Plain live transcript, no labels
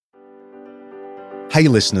Hey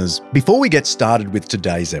listeners, before we get started with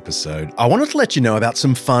today's episode, I wanted to let you know about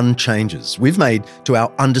some fun changes we've made to our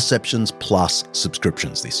Undeceptions Plus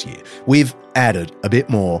subscriptions this year. We've added a bit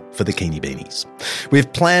more for the Keenie Beanies. We've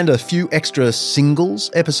planned a few extra singles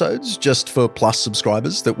episodes just for Plus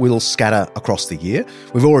subscribers that we'll scatter across the year.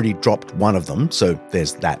 We've already dropped one of them, so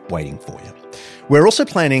there's that waiting for you. We're also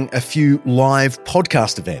planning a few live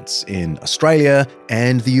podcast events in Australia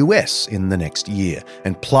and the US in the next year,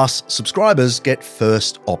 and Plus subscribers get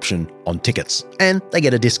first option on tickets, and they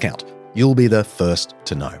get a discount. You'll be the first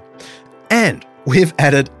to know. And we've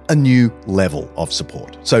added a new level of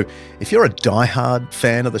support. So if you're a diehard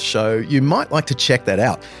fan of the show, you might like to check that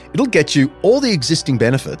out. It'll get you all the existing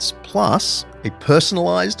benefits, plus a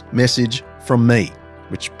personalised message from me,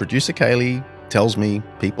 which producer Kaylee tells me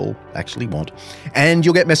people actually want. And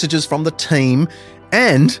you'll get messages from the team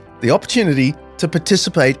and the opportunity to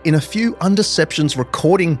participate in a few Undeceptions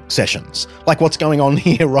recording sessions, like what's going on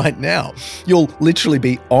here right now. You'll literally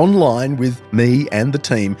be online with me and the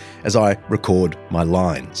team as I record my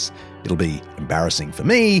lines. It'll be embarrassing for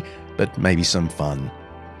me, but maybe some fun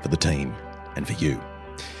for the team and for you.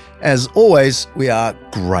 As always, we are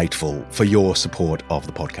grateful for your support of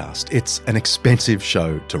the podcast. It's an expensive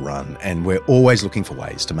show to run, and we're always looking for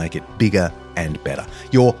ways to make it bigger and better.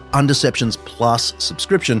 Your Undeceptions Plus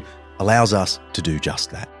subscription allows us to do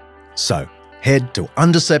just that. So head to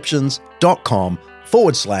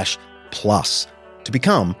undeceptions.com/plus to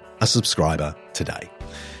become a subscriber today.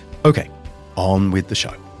 Okay, on with the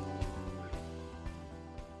show.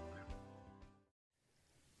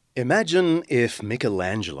 Imagine if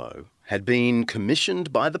Michelangelo had been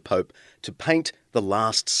commissioned by the Pope to paint the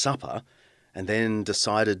Last Supper and then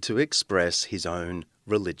decided to express his own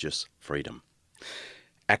religious freedom.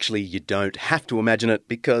 Actually, you don't have to imagine it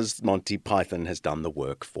because Monty Python has done the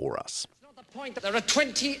work for us. It's not the point that there are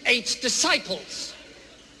 28 disciples.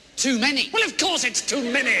 Too many. Well, of course it's too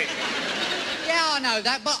many. Yeah, I know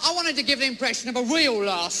that, but I wanted to give the impression of a real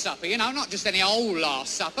Last Supper, you know, not just any old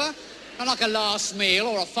Last Supper. Not like a last meal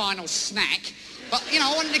or a final snack. But, you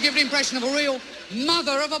know, I wanted to give the impression of a real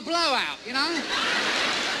mother of a blowout, you know?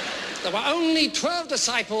 There were only 12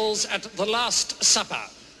 disciples at the Last Supper.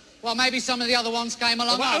 Well, maybe some of the other ones came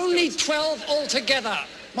along There were afterwards. only 12 altogether.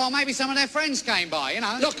 Well, maybe some of their friends came by, you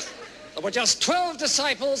know? Look, there were just 12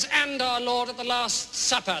 disciples and our Lord at the Last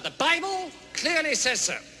Supper. The Bible clearly says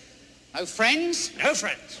so. No friends? No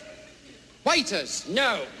friends. Waiters?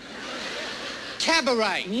 No.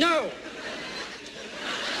 Cabaret? No.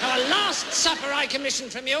 Now, a Last Supper I commission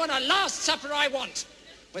from you, and a Last Supper I want.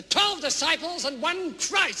 With 12 disciples and one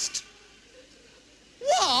Christ.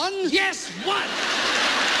 One? Yes, one.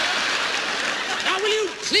 Now, will you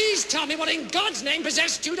please tell me what in God's name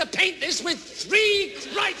possessed you to paint this with 3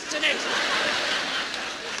 Christs in it?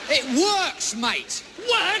 It works, mate.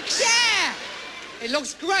 Works? Yeah! It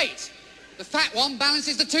looks great. The fat one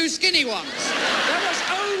balances the 2 skinny ones. There was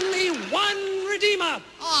only one Redeemer.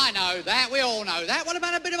 I know that. We all know that. What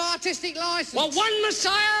about a bit of artistic license? Well, one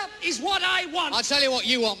Messiah is what I want. I'll tell you what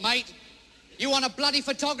you want, mate. You want a bloody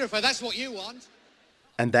photographer. That's what you want.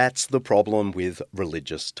 And that's the problem with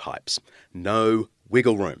religious types. No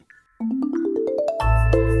wiggle room.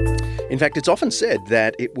 In fact, it's often said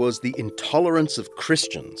that it was the intolerance of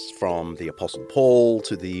Christians, from the Apostle Paul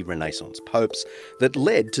to the Renaissance popes, that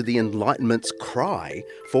led to the Enlightenment's cry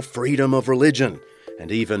for freedom of religion,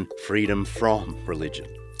 and even freedom from religion.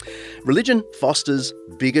 Religion fosters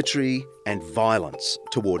bigotry and violence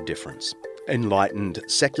toward difference. Enlightened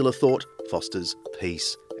secular thought fosters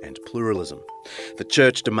peace and pluralism. The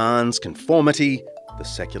church demands conformity, the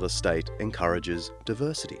secular state encourages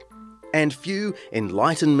diversity. And few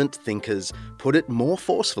Enlightenment thinkers put it more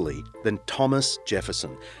forcefully than Thomas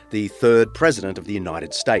Jefferson, the 3rd President of the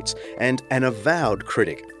United States, and an avowed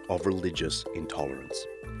critic of religious intolerance.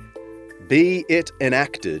 "Be it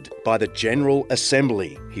enacted by the General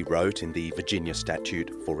Assembly," he wrote in the Virginia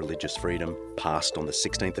Statute for Religious Freedom, passed on the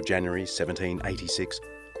 16th of January, 1786,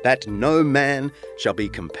 "that no man shall be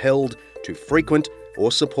compelled to frequent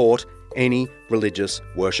or support any religious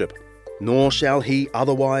worship, nor shall he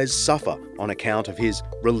otherwise suffer on account of his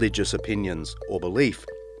religious opinions or belief,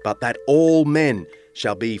 but that all men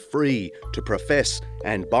shall be free to profess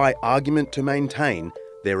and by argument to maintain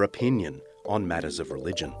their opinion on matters of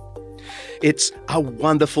religion." It's a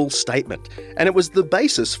wonderful statement, and it was the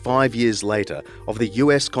basis 5 years later of the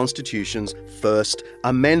US Constitution's First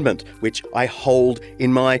Amendment, which I hold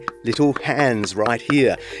in my little hands right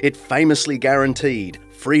here. It famously guaranteed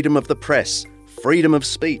freedom of the press, freedom of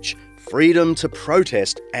speech, freedom to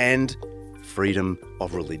protest, and freedom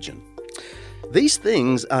of religion. These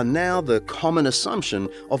things are now the common assumption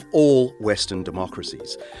of all Western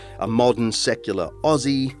democracies. A modern secular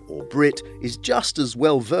Aussie or Brit is just as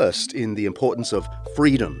well versed in the importance of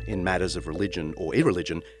freedom in matters of religion or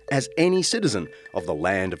irreligion as any citizen of the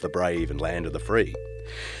land of the brave and land of the free.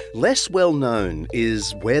 Less well known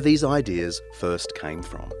is where these ideas first came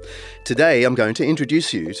from. Today I'm going to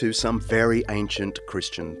introduce you to some very ancient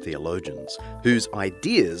Christian theologians whose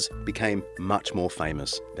ideas became much more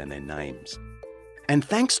famous than their names. And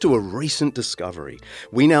thanks to a recent discovery,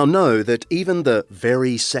 we now know that even the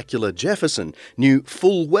very secular Jefferson knew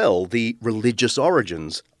full well the religious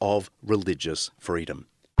origins of religious freedom.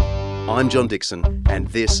 I'm John Dixon, and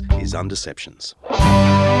this is Undeceptions.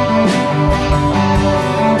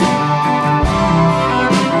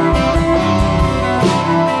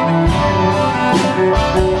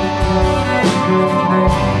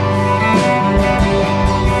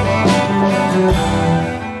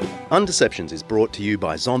 Undeceptions is brought to you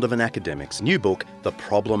by Zondervan Academic's new book, The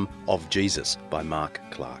Problem of Jesus by Mark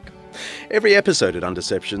Clark. Every episode at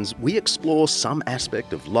Undeceptions, we explore some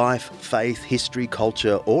aspect of life, faith, history,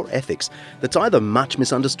 culture, or ethics that's either much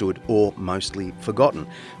misunderstood or mostly forgotten.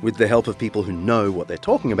 With the help of people who know what they're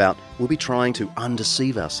talking about, we'll be trying to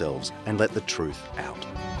undeceive ourselves and let the truth out.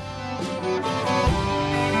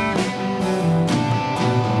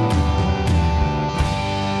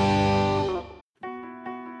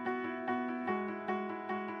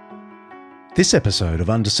 This episode of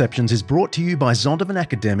Undeceptions is brought to you by Zondervan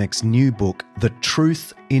Academic's new book, The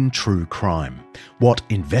Truth in True Crime: What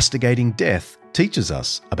Investigating Death Teaches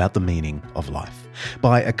Us About the Meaning of Life,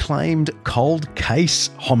 by acclaimed cold case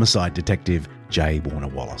homicide detective J. Warner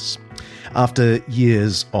Wallace. After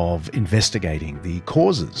years of investigating the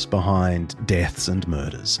causes behind deaths and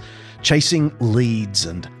murders, chasing leads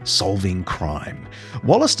and solving crime,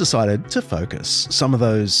 Wallace decided to focus some of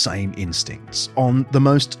those same instincts on the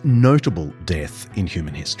most notable death in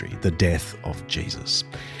human history, the death of Jesus.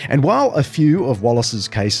 And while a few of Wallace's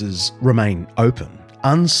cases remain open,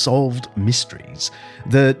 unsolved mysteries,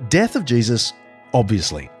 the death of Jesus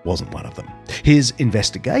obviously wasn't one of them. His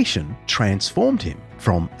investigation transformed him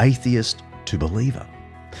from atheist to believer.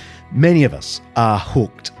 Many of us are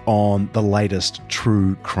hooked on the latest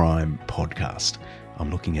true crime podcast. I'm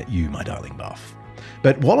looking at you, my darling buff.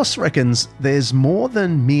 But Wallace reckons there's more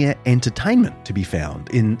than mere entertainment to be found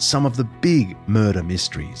in some of the big murder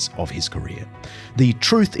mysteries of his career. The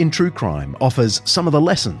Truth in True Crime offers some of the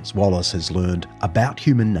lessons Wallace has learned about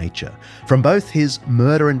human nature from both his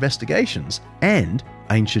murder investigations and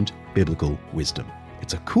ancient biblical wisdom.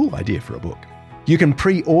 It's a cool idea for a book. You can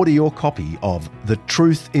pre-order your copy of The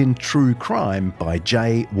Truth in True Crime by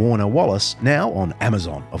J. Warner Wallace now on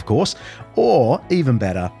Amazon, of course, or even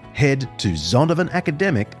better, head to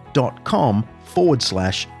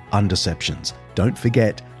zondervanacademic.com/undeceptions. Don't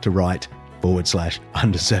forget to write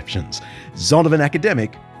 /undeceptions.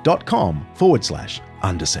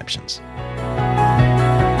 zondervanacademic.com/undeceptions.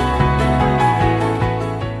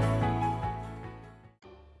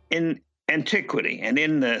 In antiquity and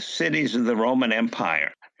in the cities of the Roman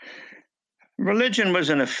Empire, religion was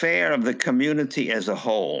an affair of the community as a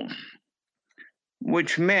whole,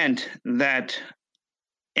 which meant that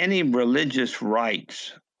any religious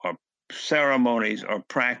rites or ceremonies or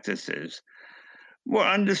practices were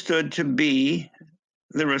understood to be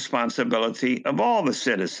the responsibility of all the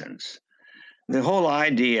citizens. The whole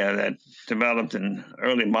idea that developed in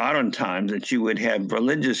early modern times that you would have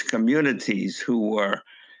religious communities who were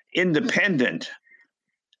independent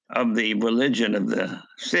of the religion of the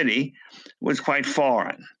city was quite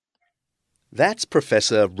foreign. That's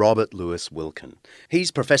Professor Robert Louis Wilken.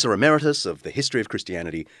 He's Professor Emeritus of the History of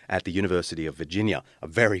Christianity at the University of Virginia, a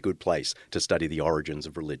very good place to study the origins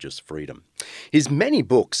of religious freedom. His many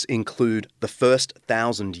books include The First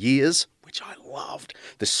 1,000 Years, which I loved,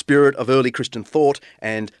 The Spirit of Early Christian Thought,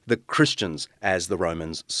 and The Christians as the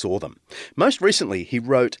Romans Saw Them. Most recently, he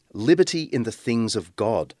wrote Liberty in the Things of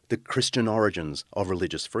God, The Christian Origins of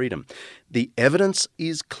Religious Freedom. The evidence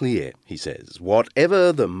is clear, he says,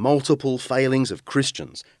 whatever the multiple failings of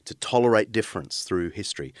Christians to tolerate difference through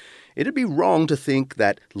history, it'd be wrong to think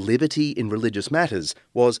that liberty in religious matters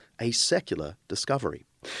was a secular discovery.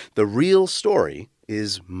 The real story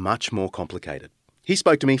is much more complicated. He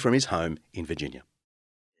spoke to me from his home in Virginia.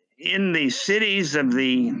 In the cities of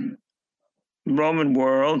the Roman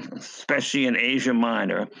world, especially in Asia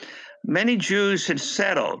Minor, many Jews had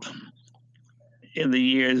settled in the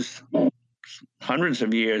years, hundreds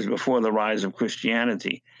of years before the rise of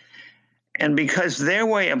Christianity. And because their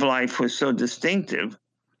way of life was so distinctive,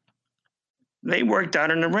 they worked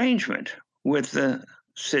out an arrangement with the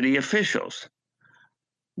city officials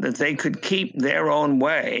that they could keep their own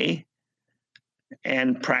way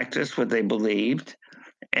and practice what they believed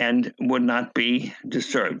and would not be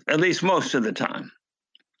disturbed, at least most of the time.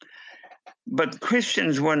 But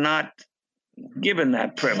Christians were not given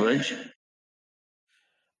that privilege.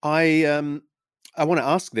 I want to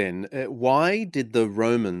ask then, why did the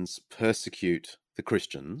Romans persecute the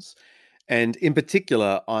Christians? And in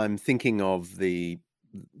particular, I'm thinking of the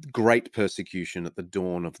great persecution at the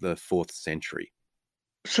dawn of the 4th century.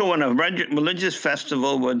 So when a religious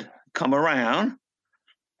festival would come around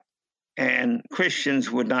and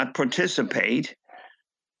Christians would not participate,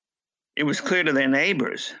 it was clear to their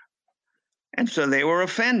neighbors. And so they were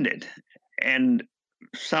offended. And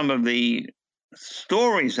some of the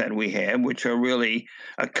stories that we have, which are really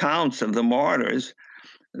accounts of the martyrs,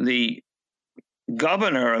 the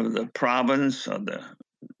governor of the province or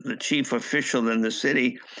the chief official in the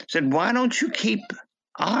city said, "Why don't you keep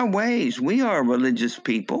our ways? We are religious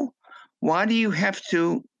people. Why do you have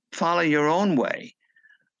to follow your own way?"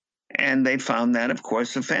 And they found that, of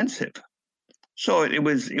course, offensive. So it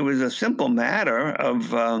was a simple matter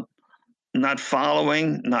of not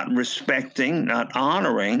following, not respecting, not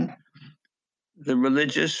honoring the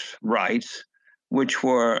religious rites, which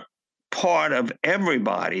were part of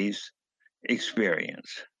everybody's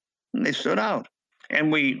experience. And they stood out. And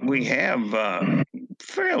we have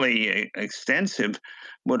fairly extensive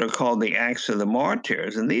what are called the Acts of the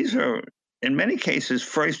Martyrs. And these are, in many cases,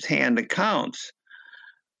 firsthand accounts.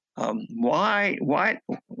 Why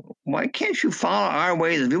can't you follow our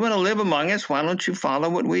ways? If you want to live among us, why don't you follow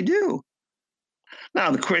what we do? Now,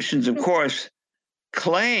 the Christians, of course,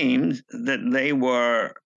 claimed that they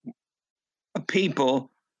were a people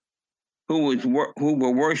who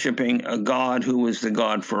were worshiping a God who was the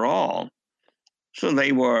God for all. So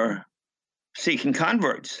they were seeking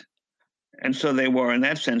converts. And so they were, in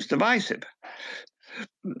that sense, divisive.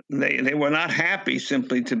 They were not happy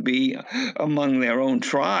simply to be among their own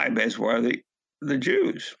tribe, as were the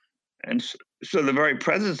Jews. And so the very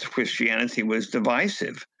presence of Christianity was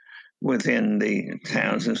divisive within the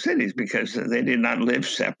towns and cities because they did not live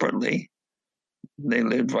separately. They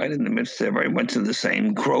lived right in the midst of everybody, went to the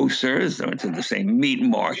same grocers, they went to the same meat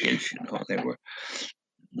markets, they were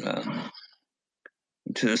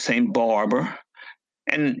to the same barber.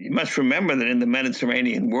 And you must remember that in the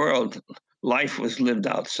Mediterranean world, life was lived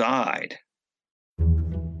outside.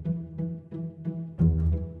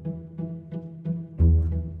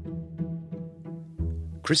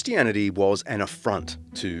 Christianity was an affront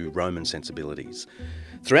to Roman sensibilities.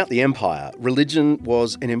 Throughout the empire, religion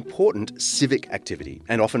was an important civic activity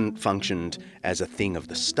and often functioned as a thing of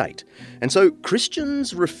the state. And so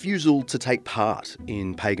Christians' refusal to take part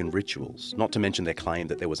in pagan rituals, not to mention their claim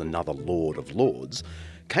that there was another Lord of Lords,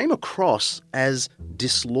 came across as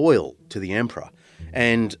disloyal to the emperor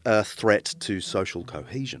and a threat to social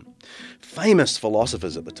cohesion. Famous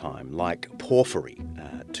philosophers at the time, like Porphyry,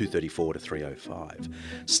 234 to 305,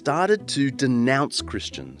 started to denounce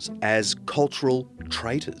Christians as cultural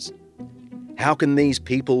traitors. "How can these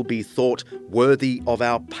people be thought worthy of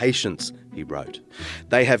our patience?" he wrote.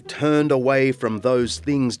 "They have turned away from those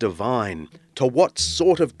things divine. To what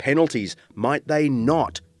sort of penalties might they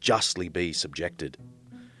not justly be subjected?"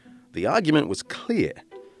 The argument was clear.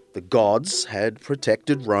 The gods had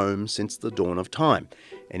protected Rome since the dawn of time.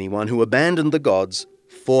 Anyone who abandoned the gods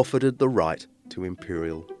forfeited the right to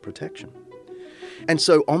imperial protection. And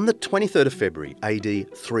so on the 23rd of February, AD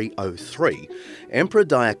 303, Emperor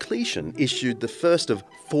Diocletian issued the first of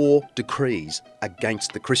 4 decrees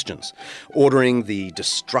against the Christians, ordering the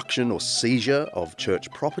destruction or seizure of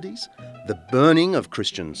church properties, the burning of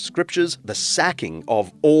Christian scriptures, the sacking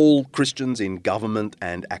of all Christians in government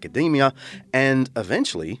and academia, and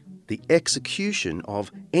eventually the execution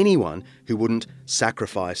of anyone who wouldn't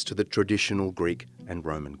sacrifice to the traditional Greek and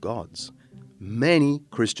Roman gods. Many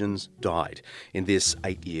Christians died in this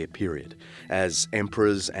 8-year period as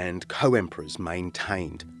emperors and co-emperors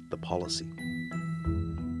maintained the policy.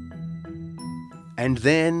 And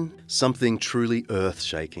then something truly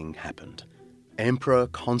earth-shaking happened. Emperor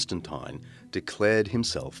Constantine declared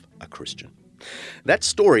himself a Christian. That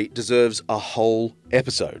story deserves a whole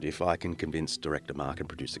episode if I can convince Director Mark and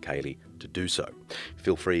Producer Kaylee to do so.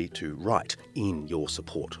 Feel free to write in your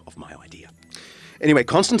support of my idea. Anyway,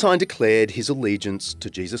 Constantine declared his allegiance to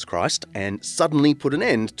Jesus Christ and suddenly put an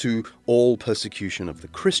end to all persecution of the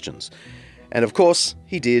Christians. And of course,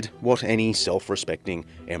 he did what any self-respecting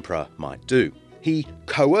emperor might do. He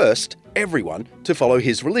coerced everyone to follow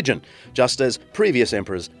his religion, just as previous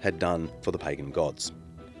emperors had done for the pagan gods.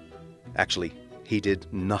 Actually, he did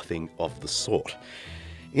nothing of the sort.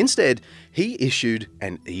 Instead, he issued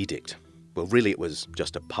an edict. Well, really, it was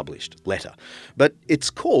just a published letter. But it's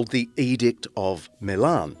called the Edict of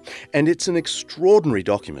Milan, and it's an extraordinary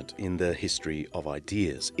document in the history of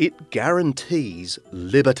ideas. It guarantees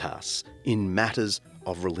libertas in matters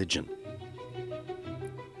of religion.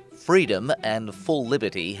 Freedom and full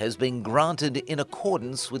liberty has been granted in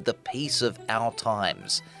accordance with the peace of our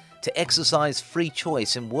times, to exercise free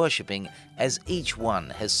choice in worshipping as each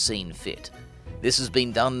one has seen fit. This has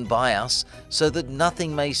been done by us so that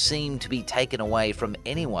nothing may seem to be taken away from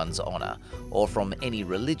anyone's honour or from any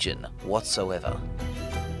religion whatsoever.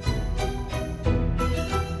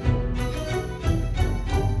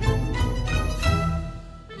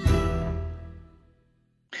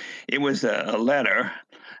 It was a letter,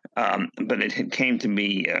 but it came to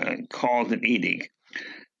be called an edict.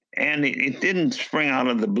 And it didn't spring out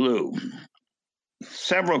of the blue.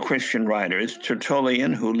 Several Christian writers,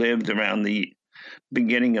 Tertullian, who lived around the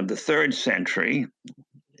beginning of the 3rd century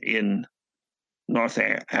in North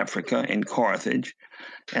Africa, in Carthage,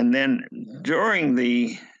 and then during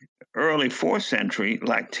the early 4th century,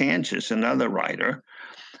 Lactantius, another writer,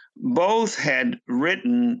 both had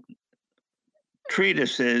written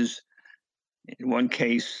treatises, in one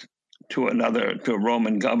case to a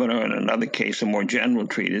Roman governor, in another case a more general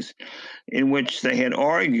treatise, in which they had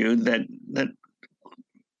argued that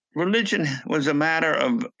religion was a matter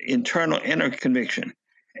of inner conviction,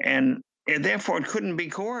 and therefore it couldn't be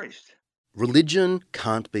coerced. Religion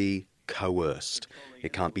can't be coerced.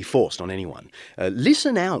 It can't be forced on anyone.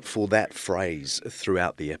 Listen out for that phrase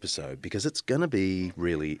throughout the episode, because it's going to be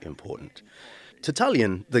really important.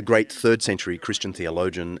 Tertullian, the great 3rd century Christian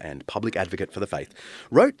theologian and public advocate for the faith,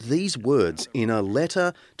 wrote these words in a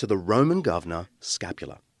letter to the Roman governor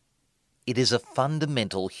Scapula. It is a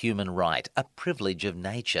fundamental human right, a privilege of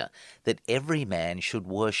nature, that every man should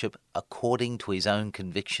worship according to his own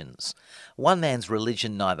convictions. One man's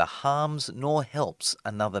religion neither harms nor helps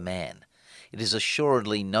another man. It is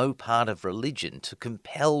assuredly no part of religion to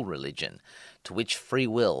compel religion, to which free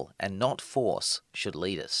will and not force should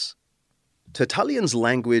lead us. Tertullian's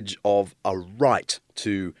language of a right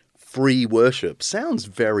to free worship sounds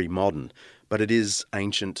very modern, but it is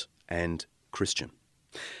ancient and Christian.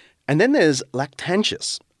 And then there's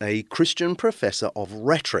Lactantius, a Christian professor of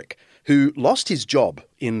rhetoric who lost his job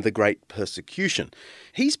in the Great Persecution.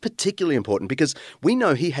 He's particularly important because we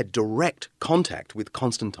know he had direct contact with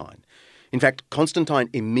Constantine. In fact, Constantine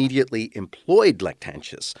immediately employed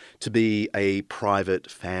Lactantius to be a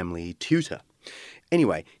private family tutor.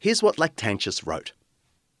 Anyway, here's what Lactantius wrote.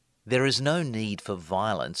 There is no need for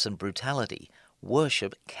violence and brutality.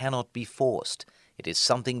 Worship cannot be forced. It is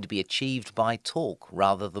something to be achieved by talk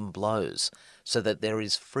rather than blows, so that there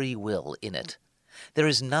is free will in it. There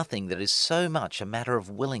is nothing that is so much a matter of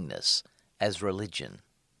willingness as religion.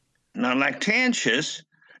 Now, Lactantius,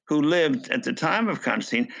 who lived at the time of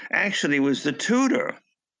Constantine, actually was the tutor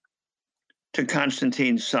to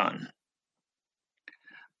Constantine's son.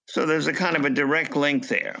 So there's a kind of a direct link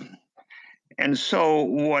there. And so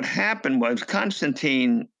what happened was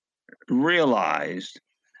Constantine realized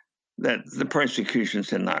that the persecutions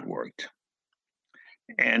had not worked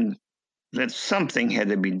and that something had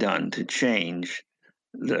to be done to change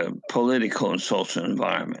the political and social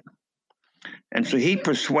environment. And so he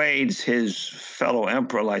persuades his fellow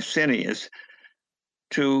emperor Licinius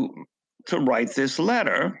to write this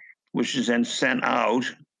letter, which is then sent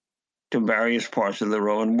out to various parts of the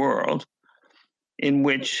Roman world, in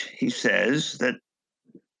which he says that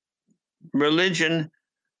religion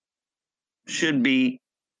should be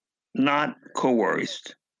not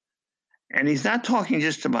coerced. And he's not talking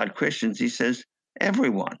just about Christians. He says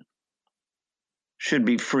everyone should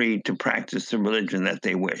be free to practice the religion that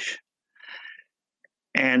they wish.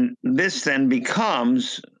 And this then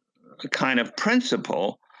becomes a kind of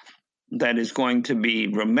principle that is going to be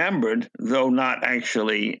remembered, though not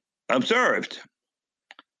actually observed.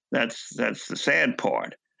 That's the sad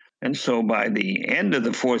part. And so by the end of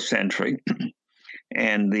the 4th century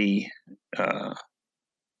and the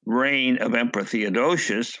reign of Emperor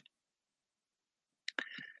Theodosius,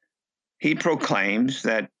 he proclaims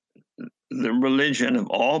that the religion of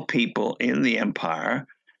all people in the empire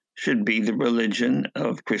should be the religion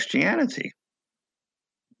of Christianity.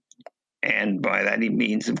 And by that he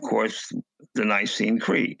means, of course, the Nicene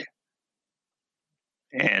Creed.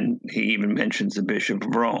 And he even mentions the Bishop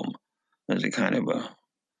of Rome as a kind of a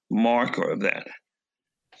marker of that.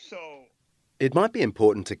 So it might be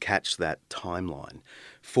important to catch that timeline.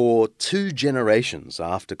 For 2 generations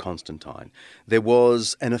after Constantine, there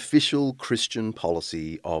was an official Christian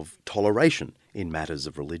policy of toleration in matters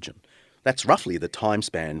of religion. That's roughly the time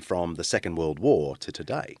span from the Second World War to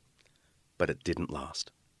today. But it didn't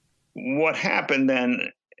last. what happened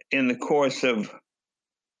then in the course of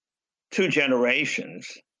 2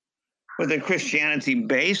 generations was that Christianity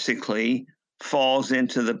basically falls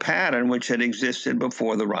into the pattern which had existed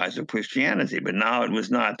before the rise of Christianity. But now it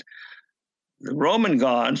was not the Roman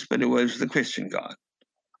gods, but it was the Christian God.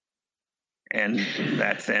 And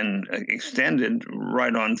that then extended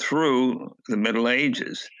right on through the Middle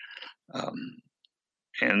Ages.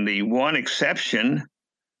 And the one exception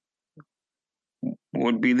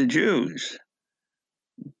would be the Jews.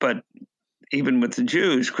 But even with the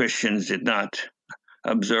Jews, Christians did not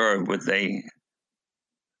observe what they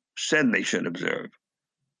said they should observe,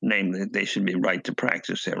 namely that they should be right to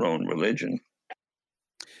practice their own religion.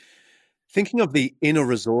 Thinking of the inner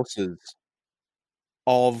resources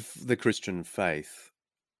of the Christian faith,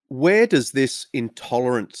 where does this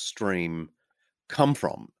intolerant stream come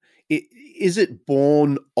from? Is it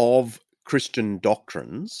born of Christian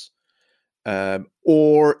doctrines,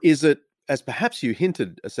 or is it, as perhaps you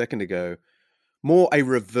hinted a second ago, more a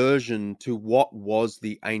reversion to what was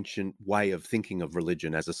the ancient way of thinking of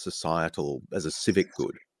religion as a societal, as a civic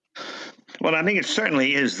good? Well, I think it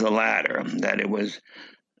certainly is the latter, that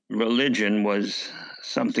religion was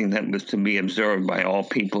something that was to be observed by all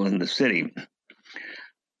people in the city.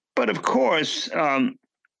 But of course,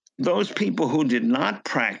 those people who did not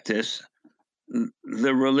practice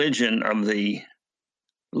the religion of the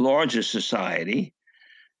larger society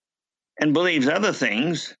and believes other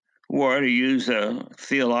things were, to use a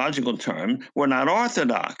theological term, were not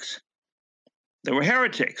orthodox. They were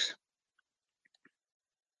heretics.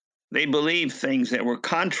 They believed things that were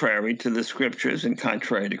contrary to the scriptures and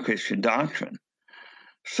contrary to Christian doctrine.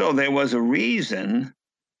 So there was a reason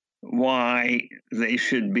why they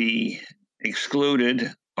should be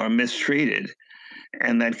excluded or mistreated.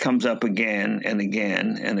 And that comes up again and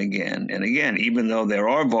again and again and again, even though there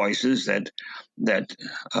are voices that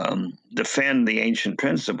defend the ancient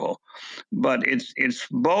principle. But it's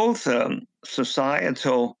both a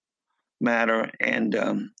societal matter and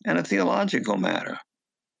a theological matter.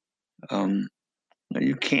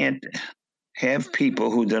 You can't have people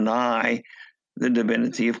who deny the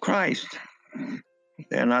divinity of Christ.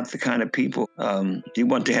 They're not the kind of people you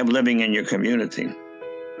want to have living in your community.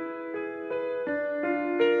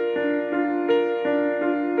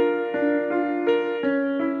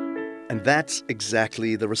 And that's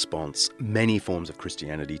exactly the response many forms of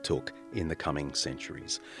Christianity took in the coming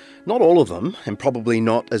centuries. Not all of them, and probably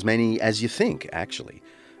not as many as you think, actually.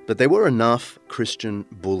 But there were enough Christian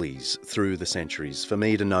bullies through the centuries for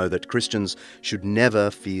me to know that Christians should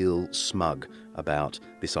never feel smug about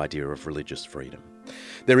this idea of religious freedom.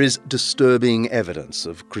 There is disturbing evidence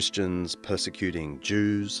of Christians persecuting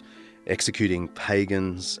Jews, executing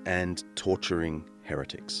pagans, and torturing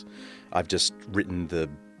heretics. I've just written the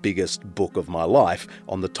biggest book of my life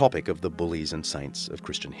on the topic of the bullies and saints of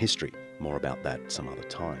Christian history. More about that some other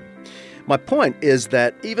time. My point is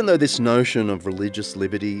that even though this notion of religious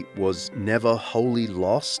liberty was never wholly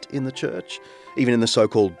lost in the church, even in the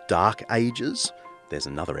so-called Dark Ages, there's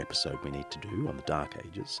another episode we need to do on the Dark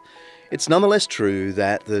Ages, it's nonetheless true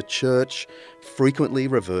that the church frequently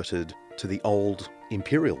reverted to the old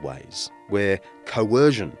imperial ways, where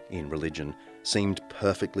coercion in religion seemed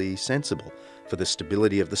perfectly sensible for the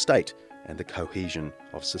stability of the state and the cohesion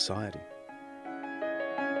of society.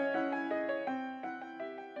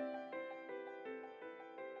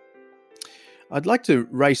 I'd like to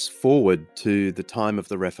race forward to the time of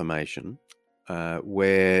the Reformation,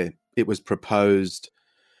 where it was proposed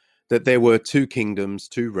that there were two kingdoms,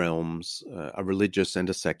 two realms, a religious and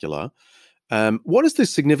a secular. What is the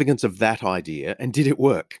significance of that idea, and did it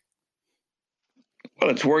work?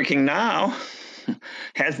 Well, it's working now.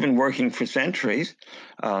 Has been working for centuries.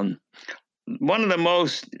 One of the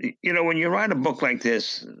most, when you write a book like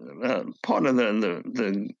this, part of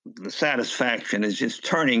the satisfaction is just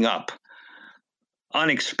turning up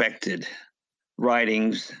unexpected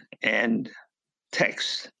writings and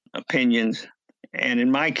texts, opinions. And in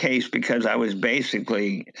my case, because I was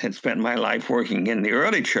had spent my life working in the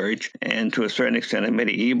early church and to a certain extent in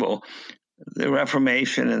medieval, the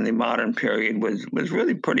Reformation and the modern period was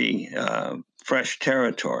really pretty fresh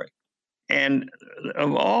territory. And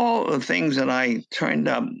of all the things that I turned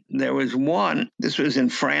up, there was one. This was in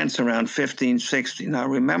France around 1560. Now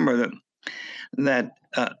remember that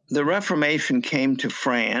the Reformation came to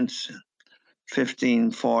France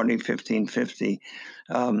 1540, 1550,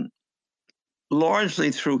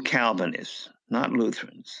 largely through Calvinists, not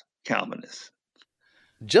Lutherans, Calvinists.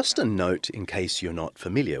 Just a note in case you're not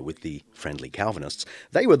familiar with the Friendly Calvinists,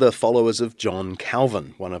 they were the followers of John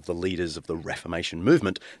Calvin, one of the leaders of the Reformation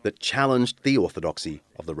movement that challenged the orthodoxy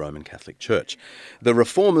of the Roman Catholic Church. The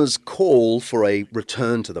Reformers' call for a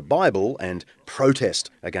return to the Bible and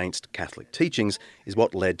protest against Catholic teachings is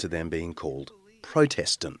what led to them being called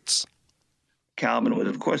Protestants. Calvin was,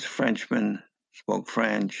 of course, a Frenchman, spoke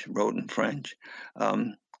French, wrote in French.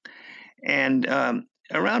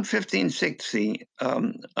 Around 1560,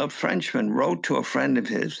 a Frenchman wrote to a friend of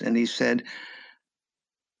his, and he said,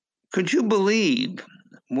 "Could you believe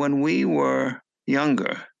when we were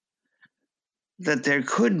younger that there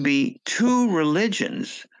could be two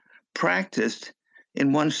religions practiced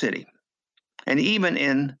in one city, and even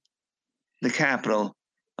in the capital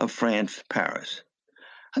of France, Paris?"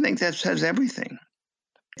 I think that says everything.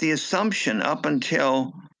 The assumption up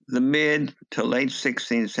until the mid to late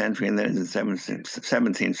 16th century and then the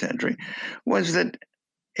 17th century was that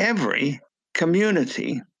every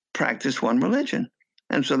community practiced one religion.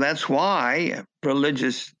 And so that's why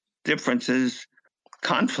religious differences,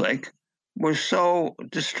 conflict, were so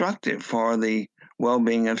destructive for the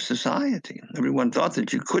well-being of society. Everyone thought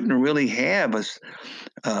that you couldn't really have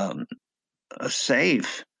a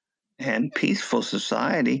safe and peaceful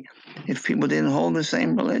society if people didn't hold the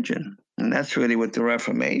same religion. And that's really what the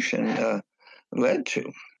Reformation led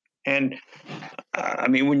to. And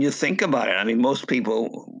when you think about it, most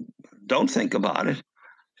people don't think about it.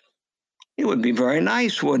 It would be very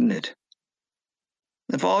nice, wouldn't it?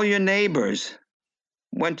 If all your neighbors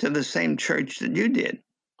went to the same church that you did.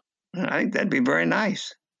 I think that'd be very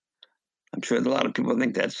nice. I'm sure a lot of people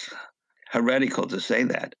think that's heretical to say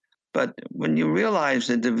that. But when you realize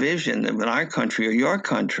the division in our country or your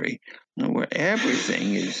country, where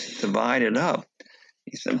everything is divided up,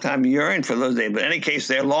 you sometimes yearn for those days. But in any case,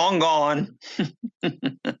 they're long gone.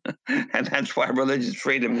 And that's why religious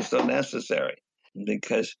freedom is so necessary,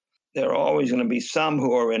 because there are always going to be some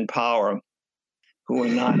who are in power who are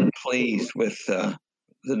not pleased with the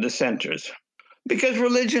dissenters. Because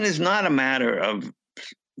religion is not a matter of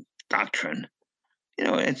doctrine.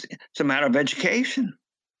 It's a matter of education.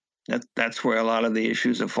 That's where a lot of the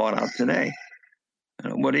issues are fought out today.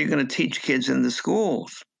 What are you going to teach kids in the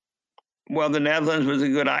schools? Well, the Netherlands was a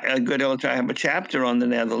good illustration. I have a chapter on the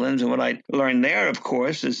Netherlands, and what I learned there, of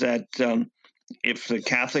course, is that if the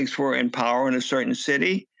Catholics were in power in a certain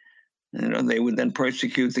city, they would then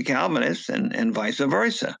persecute the Calvinists, and vice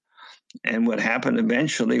versa. And what happened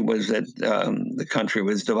eventually was that the country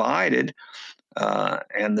was divided,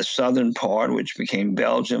 and the southern part, which became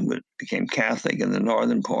Belgium, became Catholic, and the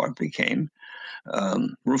northern part became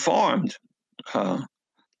Reformed.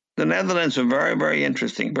 The Netherlands are very, very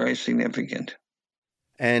interesting, very significant.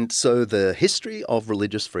 And so the history of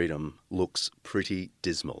religious freedom looks pretty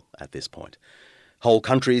dismal at this point. Whole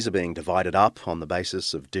countries are being divided up on the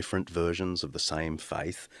basis of different versions of the same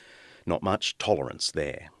faith. Not much tolerance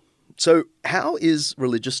there. So how is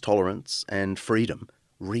religious tolerance and freedom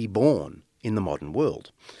reborn in the modern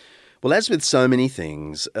world? Well, as with so many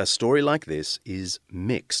things, a story like this is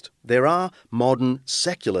mixed. There are modern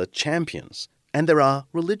secular champions, and there are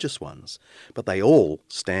religious ones, but they all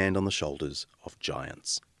stand on the shoulders of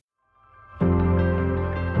giants.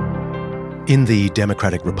 In the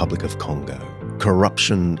Democratic Republic of Congo,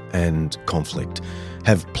 corruption and conflict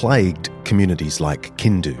have plagued communities like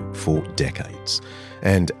Kindu for decades,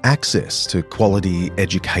 and access to quality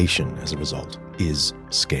education as a result is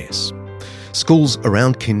scarce. Schools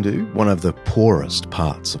around Kindu, one of the poorest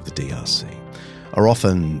parts of the DRC, are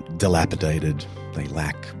often dilapidated. They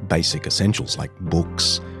lack basic essentials like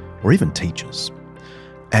books or even teachers.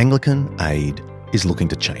 Anglican Aid is looking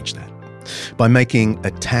to change that. By making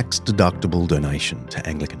a tax-deductible donation to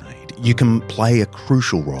Anglican Aid, you can play a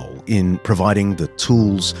crucial role in providing the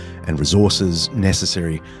tools and resources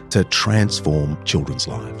necessary to transform children's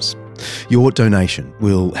lives. Your donation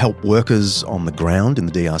will help workers on the ground in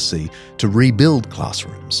the DRC to rebuild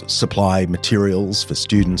classrooms, supply materials for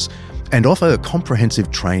students, and offer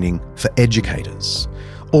comprehensive training for educators.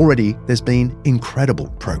 Already, there's been incredible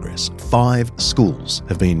progress. 5 schools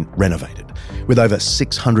have been renovated, with over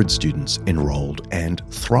 600 students enrolled and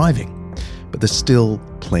thriving. But there's still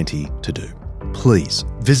plenty to do. Please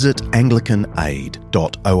visit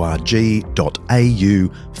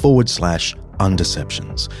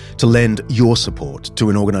anglicanaid.org.au/undeceptions to lend your support to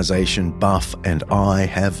an organisation Buff and I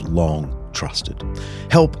have long trusted.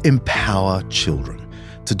 Help empower children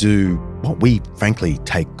to do what we frankly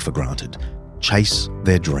take for granted: chase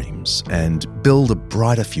their dreams and build a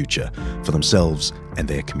brighter future for themselves and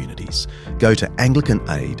their communities. Go to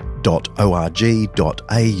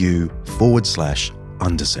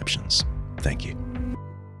anglicanaid.org.au/undeceptions. Thank you.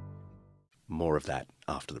 More of that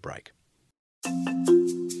after the break.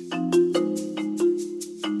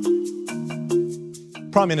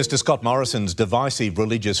 Prime Minister Scott Morrison's divisive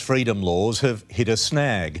religious freedom laws have hit a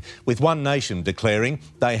snag, with One Nation declaring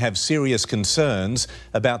they have serious concerns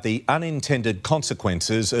about the unintended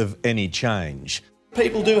consequences of any change.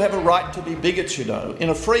 People do have a right to be bigots, you know. In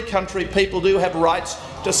a free country, people do have rights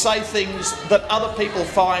to say things that other people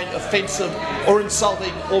find offensive or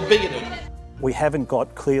insulting or bigoted. We haven't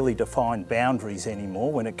got clearly defined boundaries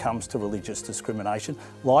anymore when it comes to religious discrimination,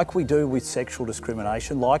 like we do with sexual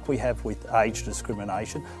discrimination, like we have with age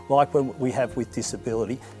discrimination, like we have with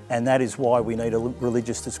disability, and that is why we need a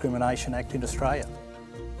Religious Discrimination Act in Australia.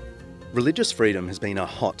 Religious freedom has been a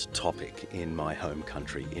hot topic in my home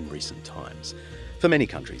country in recent times. For many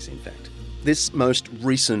countries, in fact. This most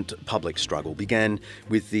recent public struggle began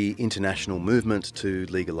with the international movement to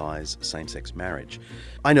legalise same-sex marriage.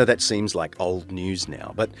 I know that seems like old news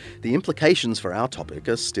now, but the implications for our topic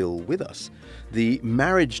are still with us. The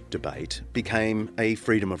marriage debate became a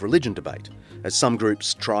freedom of religion debate, as some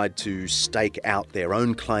groups tried to stake out their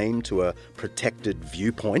own claim to a protected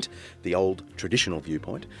viewpoint, the old traditional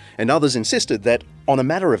viewpoint, and others insisted that on a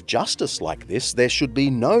matter of justice like this, there should be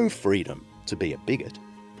no freedom to be a bigot.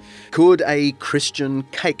 Could a Christian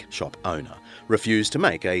cake shop owner refuse to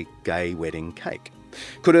make a gay wedding cake?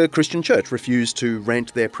 Could a Christian church refuse to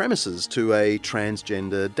rent their premises to a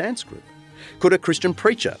transgender dance group? Could a Christian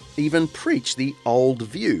preacher even preach the old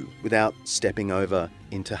view without stepping over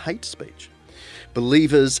into hate speech?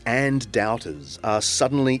 Believers and doubters are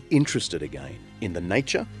suddenly interested again in the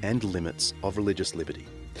nature and limits of religious liberty.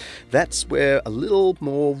 That's where a little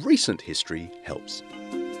more recent history helps.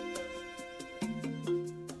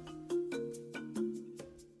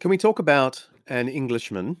 Can we talk about an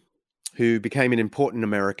Englishman who became an important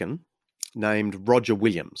American named Roger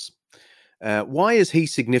Williams? Why is he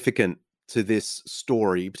significant to this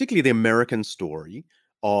story, particularly the American story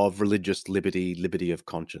of religious liberty, liberty of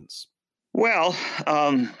conscience? Well,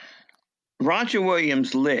 Roger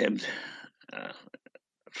Williams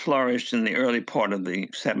flourished in the early part of the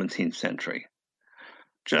 17th century,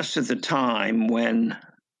 just at the time when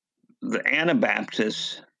the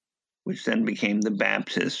Anabaptists, which then became the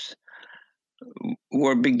Baptists,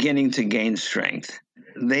 were beginning to gain strength.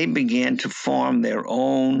 They began to form their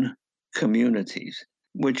own communities,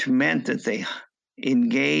 which meant that they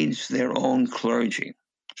engaged their own clergy.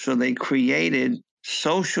 So they created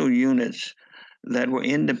social units that were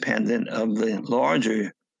independent of the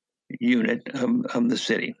larger unit of the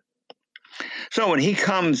city. So when he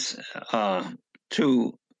comes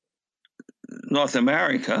to North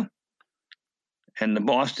America and the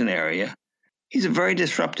Boston area, he's a very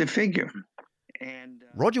disruptive figure. And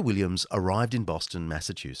Roger Williams arrived in Boston,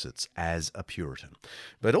 Massachusetts as a Puritan,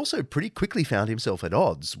 but also pretty quickly found himself at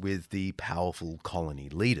odds with the powerful colony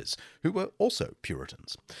leaders, who were also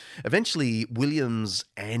Puritans. Eventually, Williams'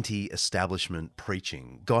 anti-establishment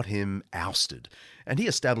preaching got him ousted, and he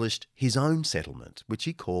established his own settlement, which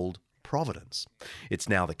he called Providence. It's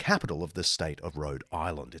now the capital of the state of Rhode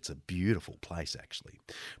Island. It's a beautiful place, actually.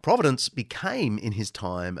 Providence became, in his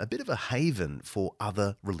time, a bit of a haven for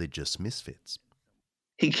other religious misfits.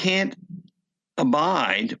 He can't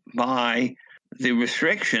abide by the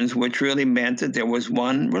restrictions, which really meant that there was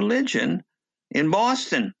one religion in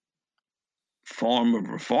Boston, form of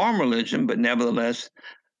reform religion, but nevertheless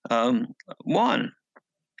one.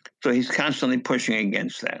 So he's constantly pushing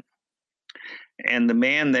against that. And the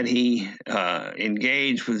man that he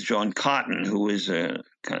engaged with, John Cotton, who was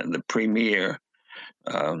kind of the premier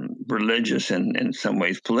religious and in some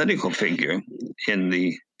ways political figure in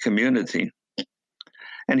the community.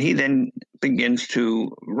 And he then begins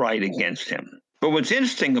to write against him. But what's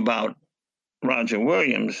interesting about Roger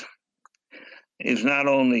Williams is not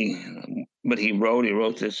only what he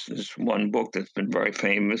wrote this one book that's been very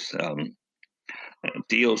famous,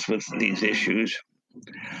 deals with these issues,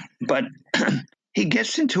 but he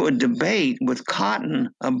gets into a debate with Cotton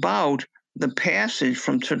about the passage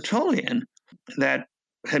from Tertullian that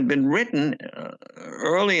had been written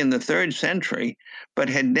early in the 3rd century, but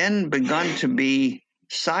had then begun to be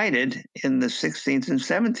cited in the 16th and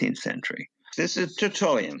 17th century. This is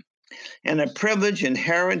Tertullian. And a privilege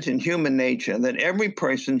inherent in human nature that every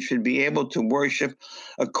person should be able to worship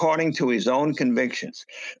according to his own convictions.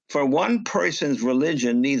 For one person's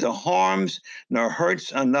religion neither harms nor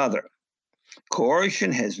hurts another.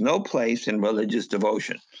 Coercion has no place in religious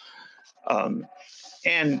devotion.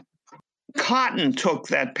 And Cotton took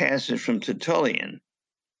that passage from Tertullian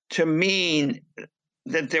to mean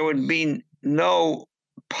that there would be no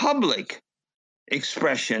public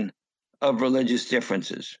expression of religious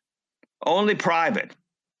differences, only private.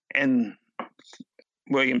 And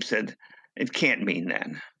Williams said, it can't mean that.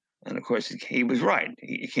 And of course, he was right.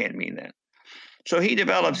 It can't mean that. So he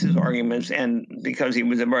develops his arguments, and because he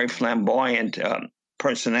was a very flamboyant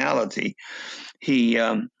personality, he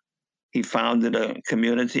founded a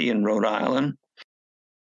community in Rhode Island.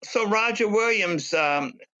 So Roger Williams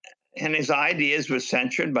and his ideas were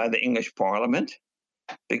censured by the English Parliament,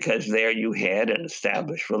 because there you had an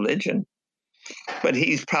established religion. But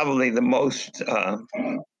he's probably the most,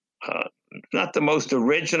 not the most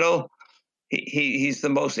original, he's the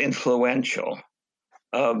most influential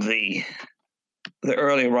of the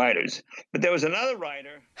early writers. But there was another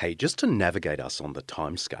writer. Hey, just to navigate us on the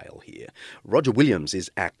timescale here, Roger Williams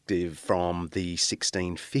is active from the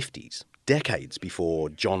 1650s, decades before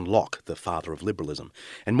John Locke, the father of liberalism,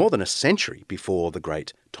 and more than a century before the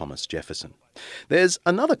great Thomas Jefferson. There's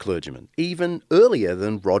another clergyman, even earlier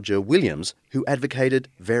than Roger Williams, who advocated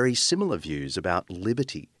very similar views about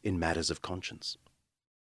liberty in matters of conscience.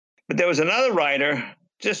 But there was another writer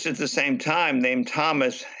just at the same time named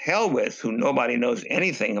Thomas Helwith, who nobody knows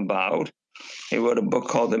anything about. He wrote a book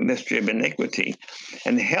called The Mystery of Iniquity.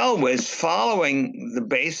 And Helwith, following the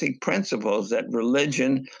basic principles that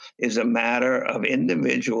religion is a matter of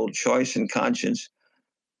individual choice and conscience,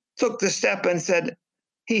 took the step and said,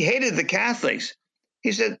 he hated the Catholics.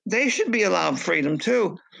 He said they should be allowed freedom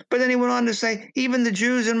too. But then he went on to say, even the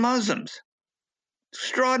Jews and Muslims.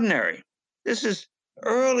 Extraordinary. This is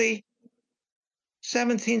early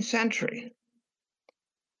 17th century.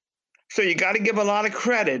 So you got to give a lot of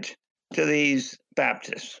credit to these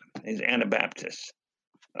Baptists, these Anabaptists.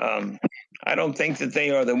 I don't think that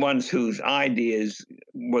they are the ones whose ideas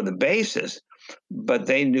were the basis, but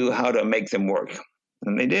they knew how to make them work,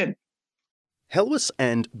 and they did. Helwith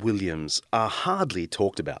and Williams are hardly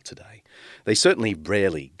talked about today. They certainly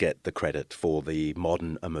rarely get the credit for the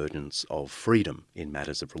modern emergence of freedom in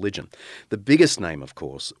matters of religion. The biggest name, of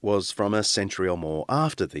course, was from a century or more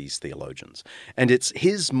after these theologians, and it's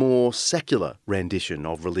his more secular rendition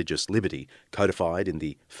of religious liberty, codified in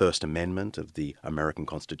the First Amendment of the American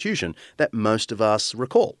Constitution, that most of us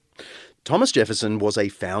recall. Thomas Jefferson was a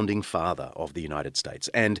founding father of the United States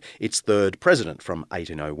and its third president from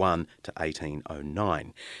 1801 to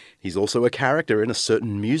 1809. He's also a character in a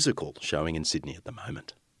certain musical showing in Sydney at the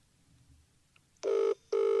moment.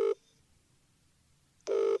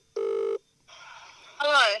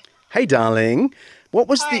 Hello. Hey, darling. What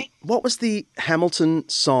was the Hamilton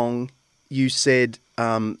song you said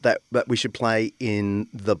that we should play in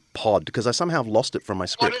the pod? Because I somehow lost it from my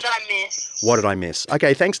script. What did I miss? What did I miss?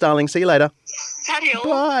 Okay, thanks, darling. See you later. Adios.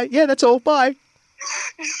 Bye. Yeah, that's all. Bye.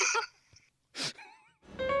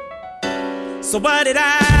 So what did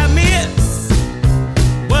I miss?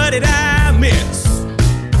 What did I miss?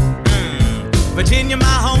 Virginia, my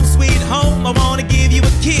home, sweet home. I want to give you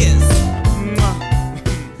a kiss.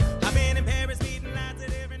 I've been in Paris meeting lots of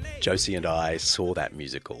different ladies. Josie and I saw that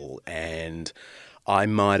musical and I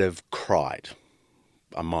might have cried.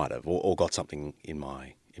 I might have, or got something in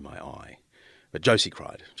my eye. But Josie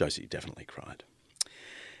cried. Josie definitely cried.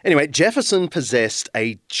 Anyway, Jefferson possessed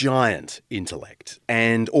a giant intellect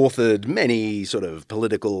and authored many sort of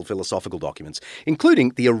political, philosophical documents,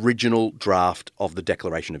 including the original draft of the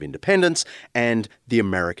Declaration of Independence and the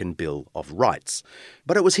American Bill of Rights.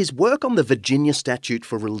 But it was his work on the Virginia Statute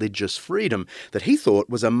for Religious Freedom that he thought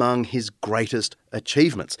was among his greatest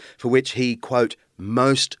achievements, for which he, quote,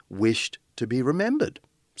 most wished to be remembered.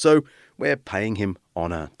 So we're paying him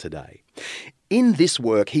honour today. In this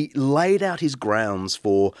work, he laid out his grounds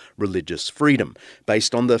for religious freedom,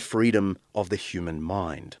 based on the freedom of the human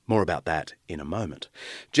mind. More about that in a moment.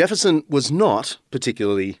 Jefferson was not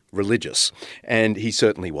particularly religious, and he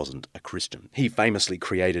certainly wasn't a Christian. He famously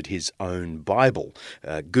created his own Bible,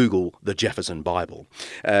 Google the Jefferson Bible,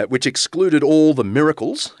 which excluded all the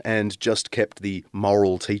miracles and just kept the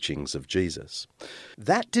moral teachings of Jesus.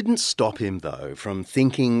 That didn't stop him, though, from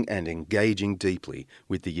thinking and engaging deeply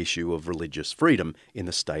with the issue of religious freedom in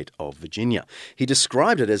the state of Virginia. He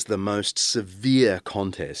described it as the most severe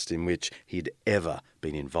contest in which he'd ever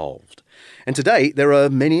been involved. And today there are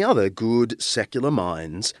many other good secular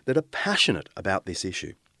minds that are passionate about this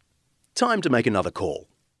issue. Time to make another call.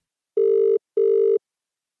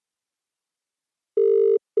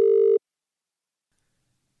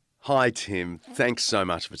 Hi, Tim. Thanks so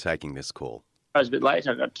much for taking this call. I was a bit late,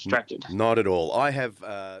 I got distracted. Not at all. I have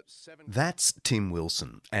 7... That's Tim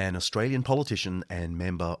Wilson, an Australian politician and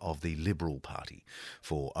member of the Liberal Party.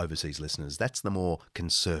 For overseas listeners, that's the more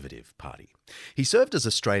conservative party. He served as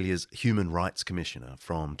Australia's Human Rights Commissioner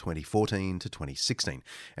from 2014 to 2016.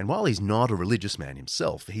 And while he's not a religious man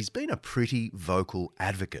himself, he's been a pretty vocal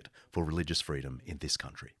advocate for religious freedom in this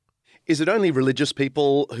country. Is it only religious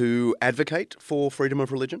people who advocate for freedom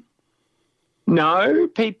of religion? No,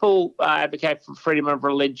 people advocate for freedom of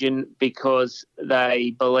religion because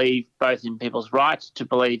they believe both in people's rights to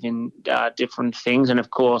believe in different things, and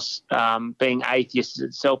of course, being atheist is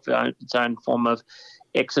itself its own form of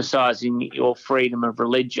exercising your freedom of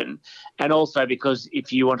religion. And also because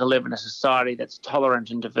if you want to live in a society that's tolerant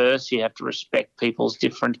and diverse, you have to respect people's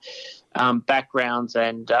different backgrounds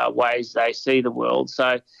and ways they see the world.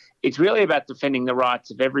 So it's really about defending the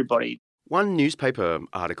rights of everybody. One newspaper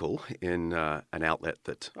article in an outlet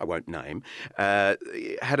that I won't name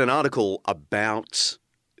had an article about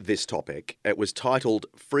this topic. It was titled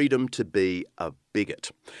 "Freedom to be a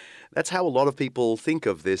Bigot." That's how a lot of people think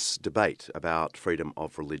of this debate about freedom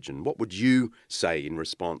of religion. What would you say in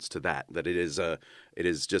response to that? That it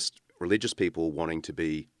is just religious people wanting to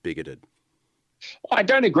be bigoted? I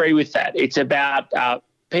don't agree with that. It's about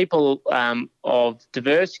people of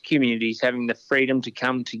diverse communities having the freedom to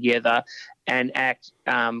come together and act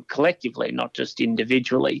collectively, not just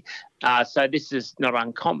individually. So this is not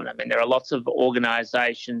uncommon. I mean, there are lots of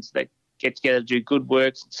organisations that get together to do good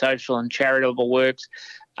works, social and charitable works,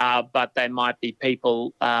 but they might be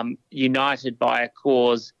people united by a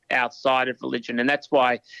cause outside of religion. And that's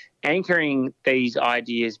why anchoring these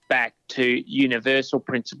ideas back to universal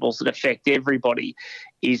principles that affect everybody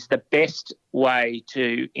is the best way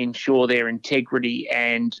to ensure their integrity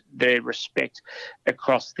and their respect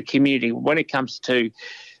across the community. When it comes to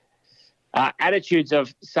attitudes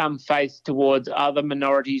of some faith towards other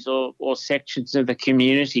minorities or sections of the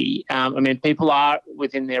community, I mean, people are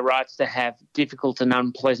within their rights to have difficult and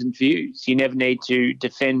unpleasant views. You never need to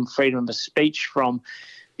defend freedom of speech from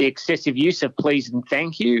the excessive use of please and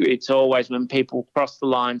thank you. It's always when people cross the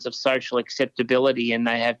lines of social acceptability and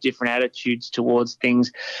they have different attitudes towards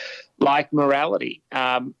things like morality.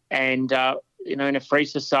 In a free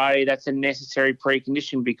society, that's a necessary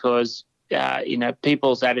precondition because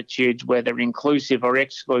people's attitudes, whether inclusive or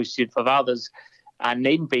exclusive of others,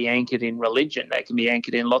 needn't be anchored in religion. They can be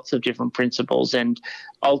anchored in lots of different principles. And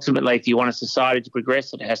ultimately, if you want a society to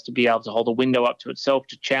progress, it has to be able to hold a window up to itself,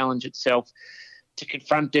 to challenge itself, to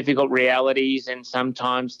confront difficult realities, and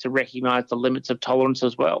sometimes to recognise the limits of tolerance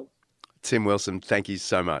as well. Tim Wilson, thank you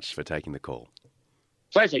so much for taking the call.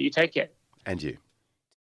 Pleasure. You take care. And you.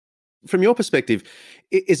 From your perspective,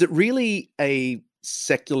 is it really a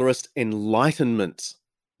secularist Enlightenment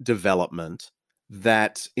development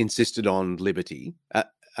that insisted on liberty?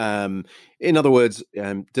 In other words,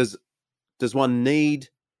 does one need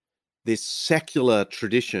this secular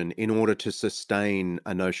tradition in order to sustain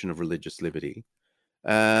a notion of religious liberty?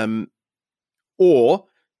 Or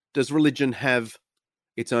does religion have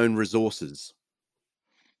its own resources?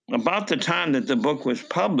 About the time that the book was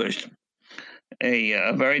published,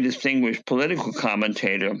 a very distinguished political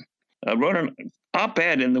commentator wrote an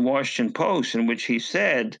op-ed in the Washington Post in which he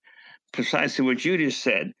said precisely what you just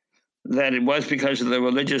said, that it was because of the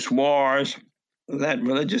religious wars that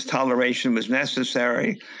religious toleration was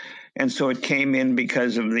necessary. And so it came in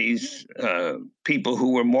because of these people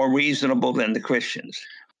who were more reasonable than the Christians.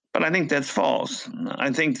 But I think that's false.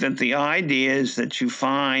 I think that the ideas that you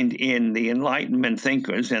find in the Enlightenment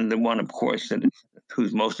thinkers, and the one, of course,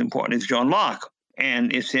 who's most important is John Locke,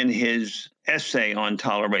 and it's in his essay on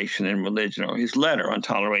toleration and religion, or his letter on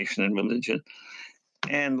toleration and religion.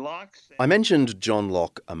 And Locke said, I mentioned John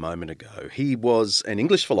Locke a moment ago. He was an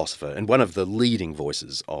English philosopher and one of the leading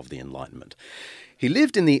voices of the Enlightenment. He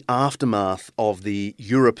lived in the aftermath of the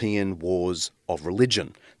European wars of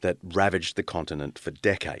religion that ravaged the continent for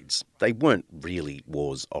decades. They weren't really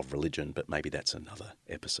wars of religion, but maybe that's another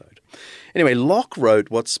episode. Anyway, Locke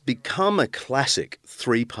wrote what's become a classic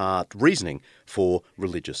three-part reasoning for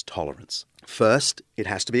religious tolerance. First, it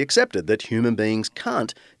has to be accepted that human beings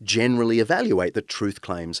can't generally evaluate the truth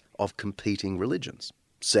claims of competing religions.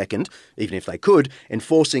 Second, even if they could,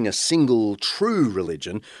 enforcing a single true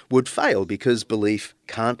religion would fail because belief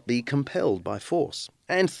can't be compelled by force.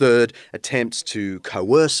 And third, attempts to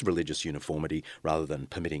coerce religious uniformity rather than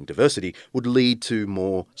permitting diversity would lead to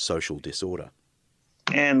more social disorder.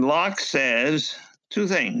 And Locke says two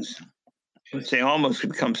things, which they almost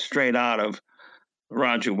could come straight out of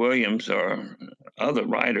Roger Williams or other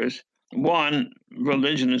writers. One,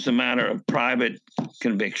 religion is a matter of private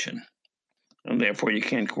conviction, and therefore you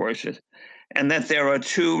can't coerce it. And that there are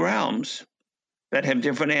two realms that have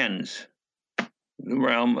different ends. The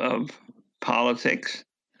realm of politics,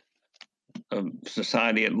 of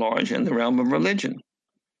society at large, and the realm of religion.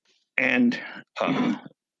 And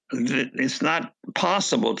it's not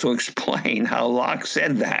possible to explain how Locke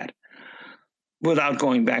said that without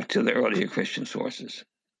going back to the earlier Christian sources.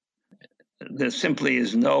 there simply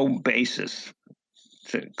is no basis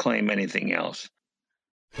to claim anything else.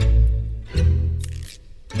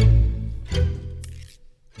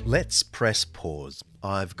 Let's press pause.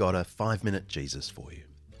 I've got a 5-minute Jesus for you.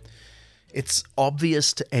 It's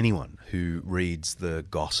obvious to anyone who reads the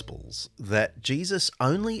Gospels that Jesus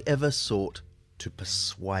only ever sought to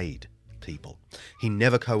persuade people. He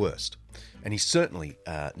never coerced, and he certainly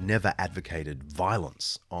never advocated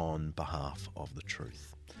violence on behalf of the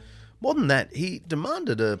truth. More than that, he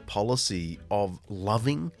demanded a policy of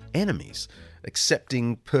loving enemies,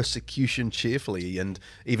 accepting persecution cheerfully, and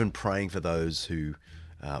even praying for those who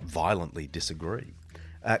violently disagree.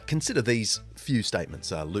 Consider these few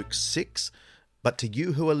statements. Luke 6, "But to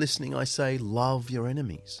you who are listening, I say, love your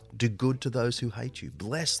enemies. Do good to those who hate you.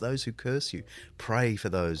 Bless those who curse you. Pray for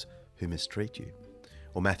those who mistreat you."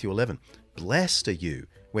 Or Matthew 11, "Blessed are you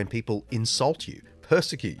when people insult you,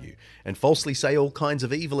 persecute you, and falsely say all kinds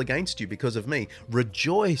of evil against you because of me.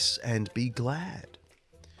 Rejoice and be glad."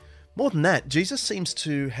 More than that, Jesus seems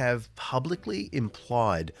to have publicly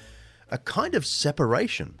implied a kind of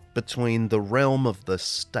separation between the realm of the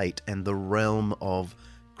state and the realm of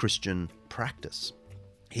Christian practice.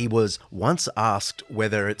 He was once asked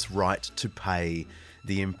whether it's right to pay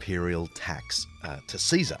the imperial tax to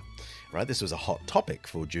Caesar. Right, this was a hot topic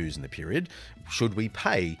for Jews in the period. Should we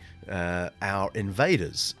pay our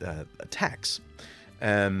invaders a tax?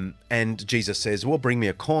 And Jesus says, well, bring me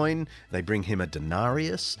a coin. They bring him a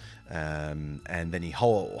denarius, and then he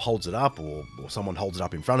holds it up, or someone holds it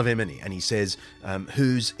up in front of him, and he says,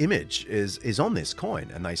 whose image is on this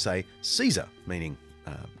coin? And they say, Caesar, meaning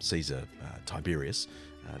Caesar Tiberius,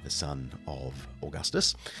 the son of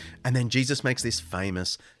Augustus. And then Jesus makes this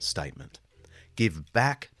famous statement: "Give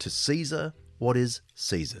back to Caesar what is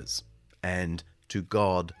Caesar's, and to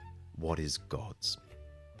God what is God's."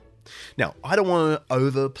 Now, I don't want to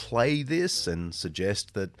overplay this and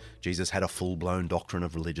suggest that Jesus had a full-blown doctrine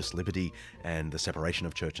of religious liberty and the separation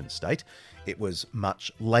of church and state. It was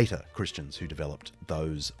much later Christians who developed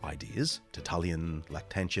those ideas: Tertullian,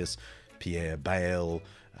 Lactantius, Pierre Bayle,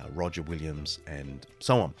 Roger Williams, and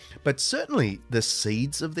so on. But certainly the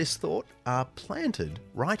seeds of this thought are planted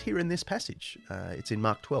right here in this passage. It's in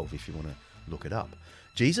Mark 12 if you want to look it up.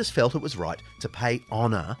 Jesus felt it was right to pay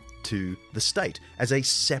honour to the state as a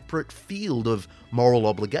separate field of moral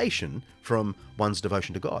obligation from one's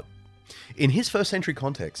devotion to God. In his first century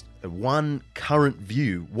context, one current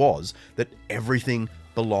view was that everything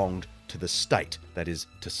belonged to the state, that is,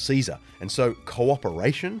 to Caesar. And so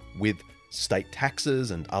cooperation with state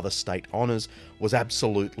taxes and other state honours was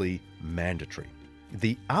absolutely mandatory.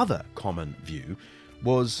 The other common view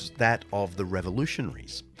was that of the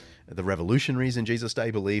revolutionaries. The revolutionaries in Jesus'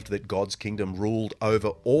 day believed that God's kingdom ruled over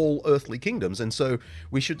all earthly kingdoms, and so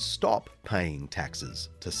we should stop paying taxes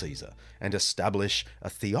to Caesar and establish a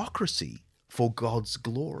theocracy for God's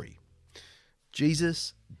glory.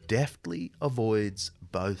 Jesus deftly avoids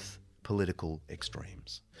both political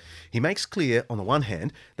extremes. He makes clear, on the one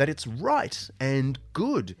hand, that it's right and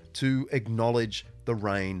good to acknowledge the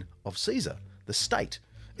reign of Caesar, the state,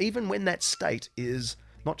 even when that state is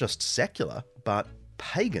not just secular, but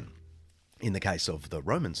pagan, in the case of the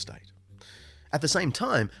Roman state. At the same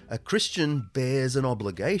time, a Christian bears an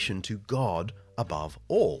obligation to God above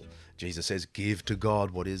all. Jesus says, "Give to God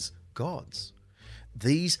what is God's."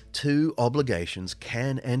 These two obligations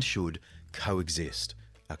can and should coexist,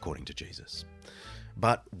 according to Jesus.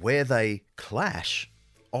 But where they clash,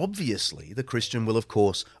 obviously the Christian will of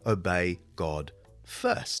course obey God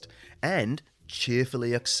first and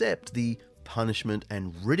cheerfully accept the punishment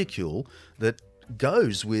and ridicule that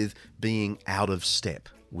goes with being out of step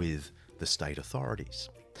with the state authorities.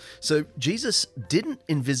 So Jesus didn't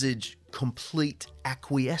envisage complete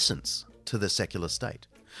acquiescence to the secular state,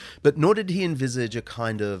 but nor did he envisage a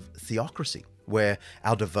kind of theocracy where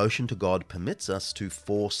our devotion to God permits us to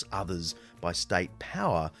force others by state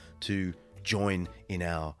power to join in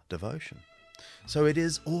our devotion. So it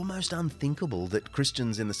is almost unthinkable that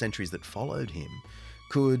Christians in the centuries that followed him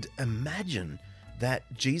could imagine that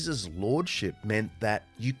Jesus' lordship meant that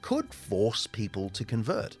you could force people to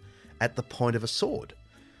convert at the point of a sword.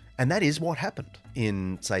 And that is what happened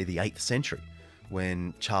in, say, the 8th century,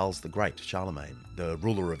 when Charles the Great, Charlemagne, the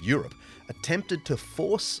ruler of Europe, attempted to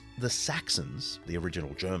force the Saxons, the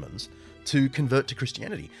original Germans, to convert to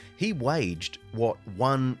Christianity. He waged what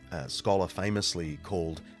one scholar famously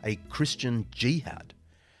called a Christian jihad.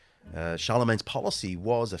 Charlemagne's policy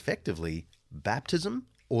was effectively baptism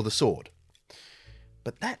or the sword.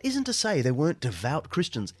 But that isn't to say there weren't devout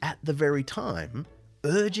Christians at the very time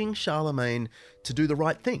urging Charlemagne to do the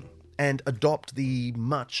right thing and adopt the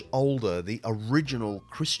much older, the original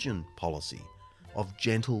Christian policy of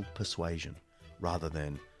gentle persuasion rather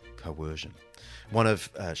than coercion. One of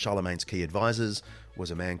Charlemagne's key advisors was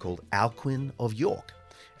a man called Alcuin of York,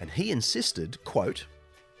 and he insisted, quote,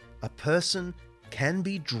 "A person can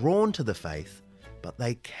be drawn to the faith, but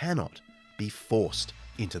they cannot be forced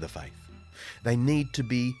into the faith. They need to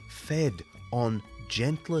be fed on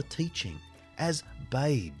gentler teaching as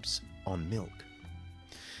babes on milk."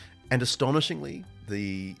 And astonishingly,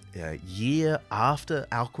 the year after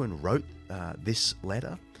Alcuin wrote this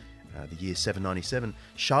letter, the year 797,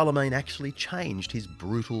 Charlemagne actually changed his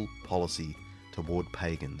brutal policy toward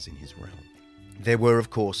pagans in his realm. There were,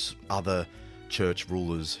 of course, other church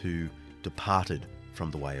rulers who departed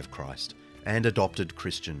from the way of Christ and adopted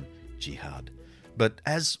Christian jihad. But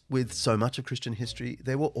as with so much of Christian history,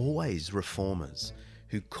 there were always reformers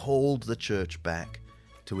who called the church back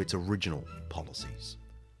to its original policies.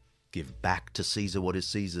 Give back to Caesar what is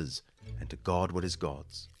Caesar's, and to God what is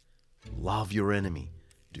God's. Love your enemy.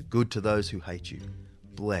 Do good to those who hate you.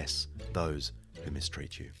 Bless those who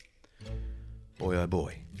mistreat you. Boy, oh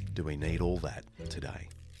boy, do we need all that today.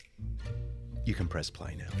 You can press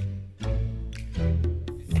play now.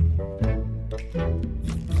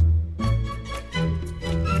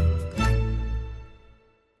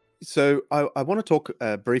 So I want to talk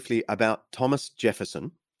briefly about Thomas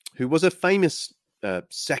Jefferson, who was a famous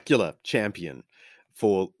secular champion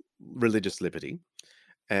for religious liberty,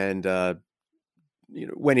 and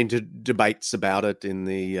went into debates about it in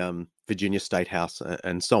the Virginia State House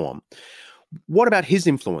and so on. What about his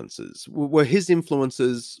influences? Were his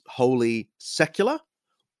influences wholly secular,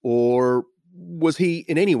 or was he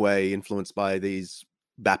in any way influenced by these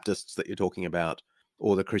Baptists that you're talking about,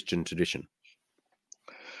 or the Christian tradition?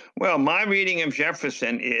 Well, my reading of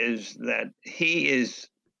Jefferson is that he is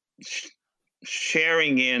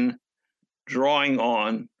sharing drawing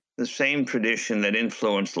on the same tradition that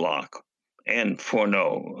influenced Locke and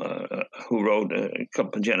Fourneau, who wrote a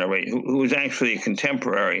couple of generations, who was actually a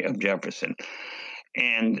contemporary of Jefferson.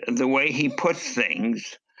 And the way he puts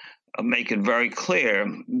things make it very clear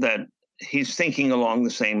that he's thinking along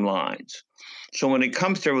the same lines. So when it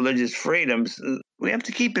comes to religious freedoms, we have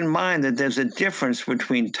to keep in mind that there's a difference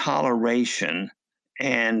between toleration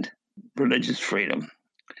and religious freedom.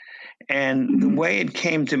 And the way it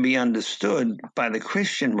came to be understood by the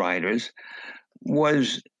Christian writers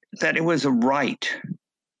was that it was a right.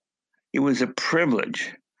 It was a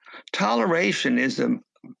privilege. Toleration is a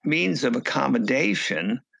means of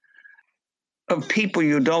accommodation of people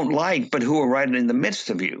you don't like, but who are right in the midst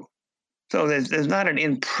of you. So there's not an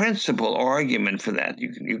in principle argument for that.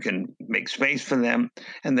 You can make space for them,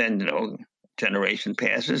 and then generation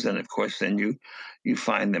passes, and of course then you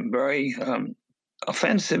find them very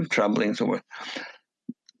offensive, troubling, and so forth.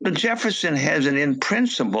 But Jefferson has an in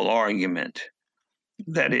principle argument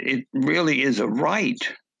that it really is a right.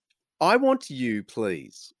 I want you,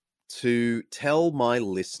 please, to tell my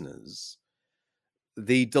listeners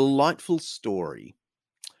the delightful story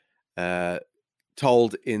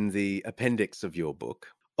told in the appendix of your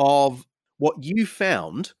book of what you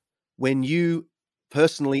found when you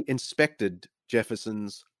personally inspected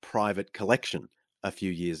Jefferson's private collection a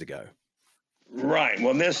few years ago. Right.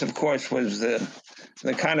 Well, this, of course, was the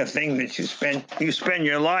kind of thing that you spend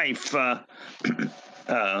your life not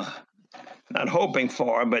hoping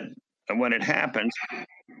for, but when it happens.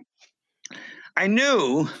 I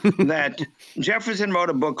knew that Jefferson wrote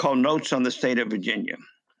a book called Notes on the State of Virginia,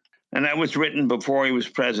 and that was written before he was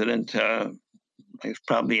president. It was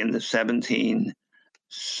probably in the 1770s,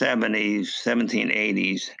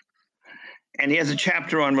 1780s, and he has a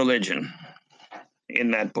chapter on religion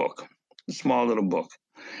in that book. A small little book,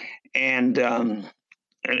 and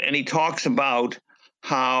he talks about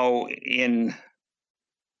how in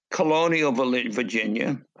colonial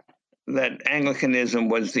Virginia that Anglicanism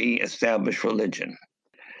was the established religion,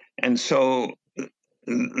 and so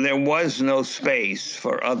there was no space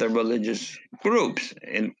for other religious groups.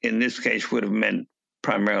 In this case, would have meant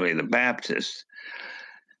primarily the Baptists.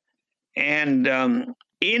 And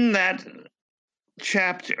in that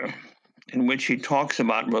chapter, in which he talks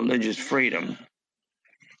about religious freedom,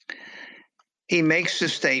 he makes the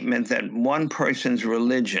statement that one person's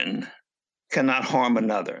religion cannot harm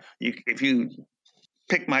another. If you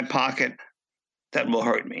pick my pocket, that will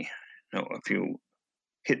hurt me. If you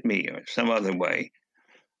hit me or some other way.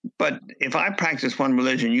 But if I practice one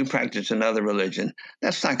religion, you practice another religion,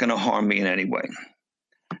 that's not going to harm me in any way.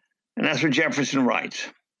 And that's what Jefferson writes.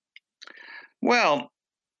 Well,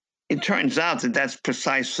 it turns out that that's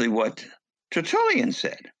precisely what Tertullian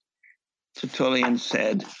said. Tertullian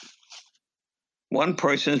said, one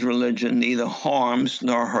person's religion neither harms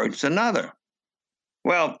nor hurts another.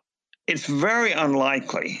 Well, it's very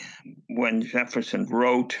unlikely when Jefferson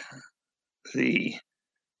wrote the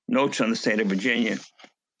Notes on the State of Virginia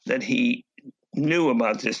that he knew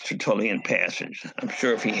about this Tertullian passage. I'm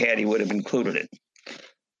sure if he had, he would have included it.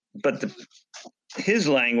 But his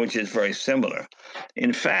language is very similar.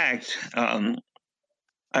 In fact,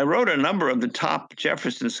 I wrote a number of the top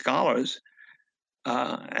Jefferson scholars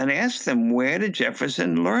and asked them, where did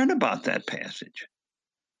Jefferson learn about that passage?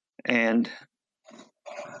 And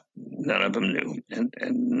none of them knew. And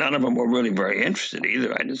none of them were really very interested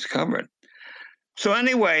either, I discovered. So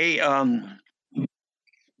anyway,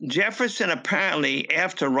 Jefferson apparently,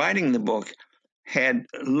 after writing the book, had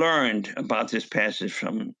learned about this passage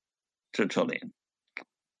from Tertullian.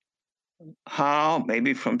 How?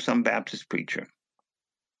 Maybe from some Baptist preacher.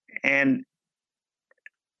 And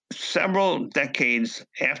several decades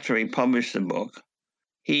after he published the book,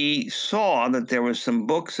 he saw that there were some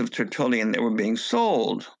books of Tertullian that were being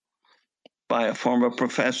sold by a former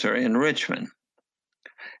professor in Richmond.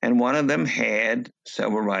 And one of them had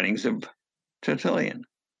several writings of Tertullian.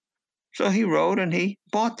 So he wrote and he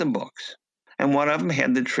bought the books. And one of them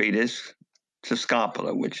had the treatise to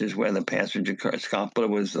Scopola, which is where the passage occurs. Scopola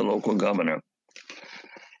was the local governor.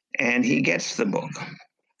 And he gets the book.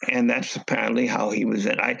 And that's apparently how he was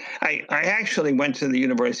in. I actually went to the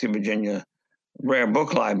University of Virginia Rare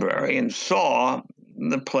Book Library and saw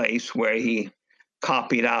the place where he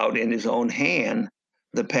copied out in his own hand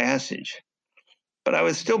the passage. But I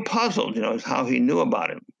was still puzzled, how he knew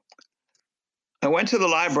about it. I went to the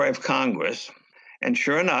Library of Congress, and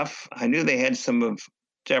sure enough, I knew they had some of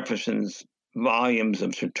Jefferson's volumes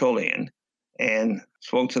of Tertullian, and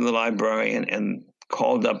spoke to the librarian and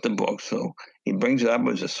called up the book. So he brings it up. It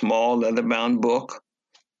was a small leather-bound book,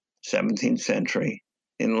 17th century,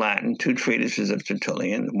 in Latin, 2 treatises of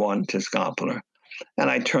Tertullian, 1 to Scopola. And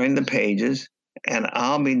I turned the pages, and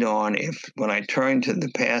I'll be darned if when I turned to the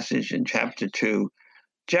passage in chapter 2,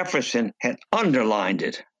 Jefferson had underlined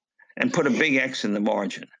it and put a big X in the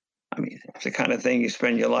margin. I mean, it's the kind of thing you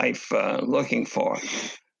spend your life looking for.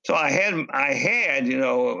 So I had,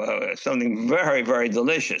 something very, very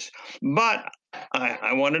delicious. But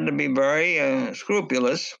I wanted to be very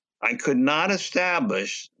scrupulous. I could not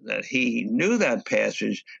establish that he knew that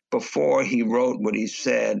passage before he wrote what he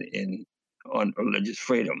said on religious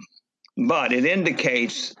freedom. But it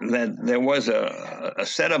indicates that there was a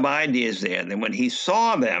set of ideas there. And when he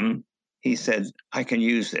saw them, he said, I can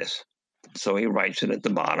use this. So he writes it at the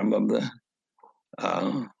bottom of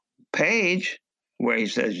the page where he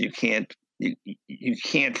says you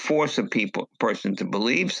can't force a person to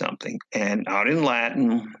believe something. And out in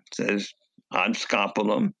Latin, it says ad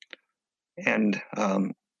scopulum. And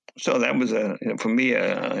so that was, for me,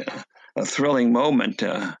 a thrilling moment.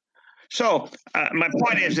 So my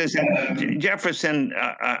point is that Jefferson,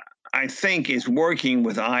 I think, is working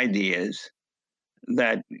with ideas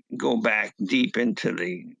that go back deep into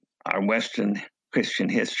our Western Christian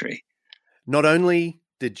history. Not only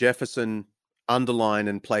did Jefferson underline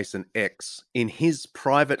and place an X in his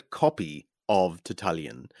private copy of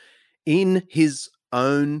Tertullian, in his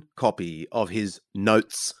own copy of his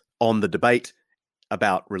Notes on the Debate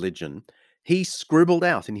about Religion, he scribbled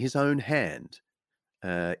out in his own hand,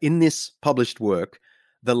 in this published work,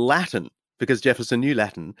 the Latin, because Jefferson knew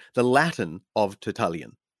Latin, the Latin of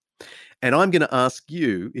Tertullian. And I'm going to ask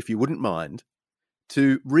you, if you wouldn't mind,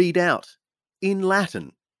 to read out in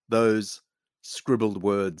Latin those scribbled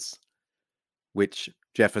words which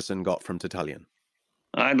Jefferson got from Tertullian.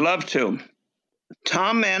 I'd love to.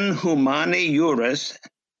 Tamen humani juris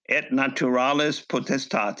et naturalis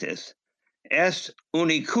potestatis est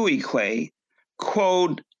unicuique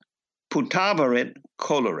quod putaverit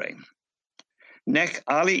colore, nec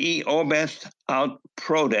alii obest aut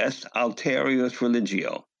prodest alterius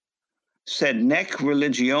religio, sed nec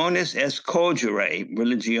religionis est cogere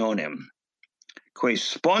religionem, que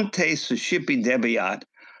sponte suscipi debiat,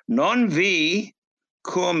 non vi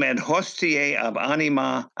cum et hostiae ab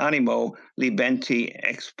animo libenti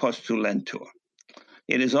expostulentur.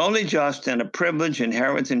 It is only just and a privilege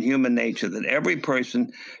inherent in human nature that every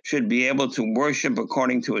person should be able to worship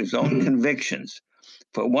according to his own convictions.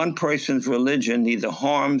 For one person's religion neither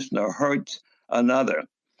harms nor hurts another.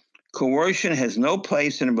 Coercion has no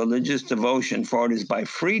place in religious devotion, for it is by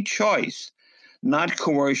free choice, not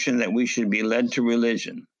coercion, that we should be led to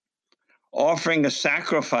religion. Offering a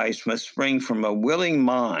sacrifice must spring from a willing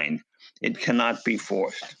mind. It cannot be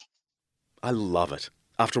forced. I love it.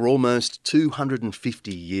 After almost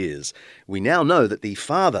 250 years, we now know that the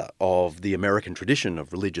father of the American tradition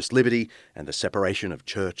of religious liberty and the separation of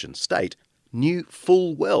church and state, knew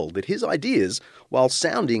full well that his ideas, while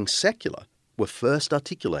sounding secular, were first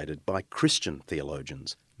articulated by Christian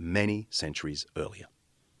theologians many centuries earlier.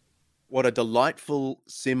 What a delightful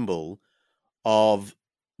symbol of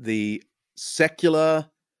the secular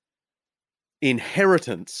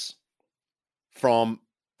inheritance from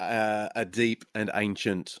a deep and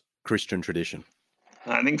ancient Christian tradition.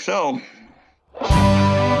 I think so.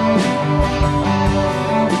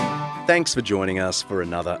 Thanks for joining us for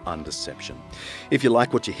another Undeception. If you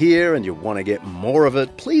like what you hear and you want to get more of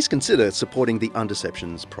it, please consider supporting the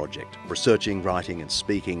Undeceptions project, researching, writing and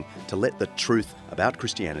speaking to let the truth about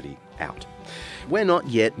Christianity out. We're not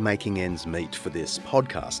yet making ends meet for this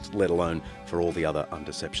podcast, let alone for all the other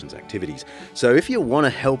Undeceptions activities. So if you want to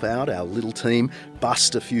help out our little team,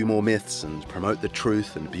 bust a few more myths and promote the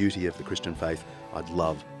truth and beauty of the Christian faith, I'd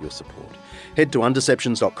love your support. Head to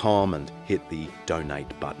undeceptions.com and hit the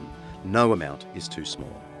donate button. No amount is too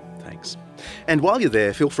small. Thanks. And while you're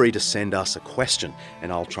there, feel free to send us a question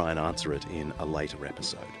and I'll try and answer it in a later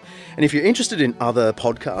episode. And if you're interested in other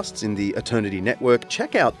podcasts in the Eternity Network,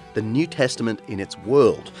 check out The New Testament in Its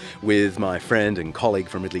World with my friend and colleague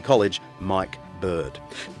from Ridley College, Mike Bird,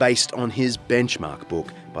 based on his benchmark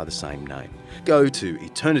book by the same name. Go to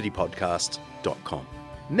eternitypodcast.com.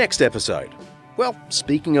 Next episode. Well,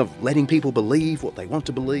 speaking of letting people believe what they want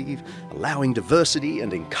to believe, allowing diversity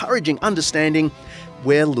and encouraging understanding,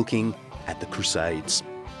 we're looking at the Crusades.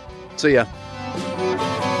 See ya.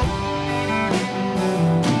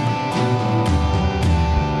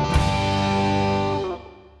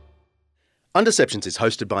 Undeceptions is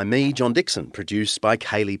hosted by me, John Dixon, produced by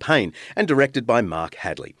Kaylee Payne, and directed by Mark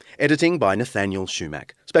Hadley. Editing by Nathaniel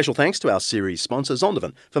Schumack. Special thanks to our series sponsor,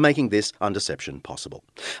 Zondervan, for making this Undeception possible.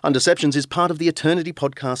 Undeceptions is part of the Eternity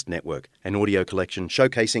Podcast Network, an audio collection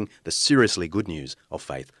showcasing the seriously good news of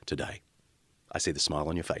faith today. I see the smile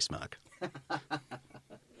on your face, Mark.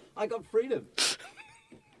 I got freedom.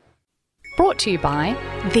 Brought to you by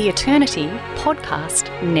the Eternity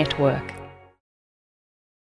Podcast Network.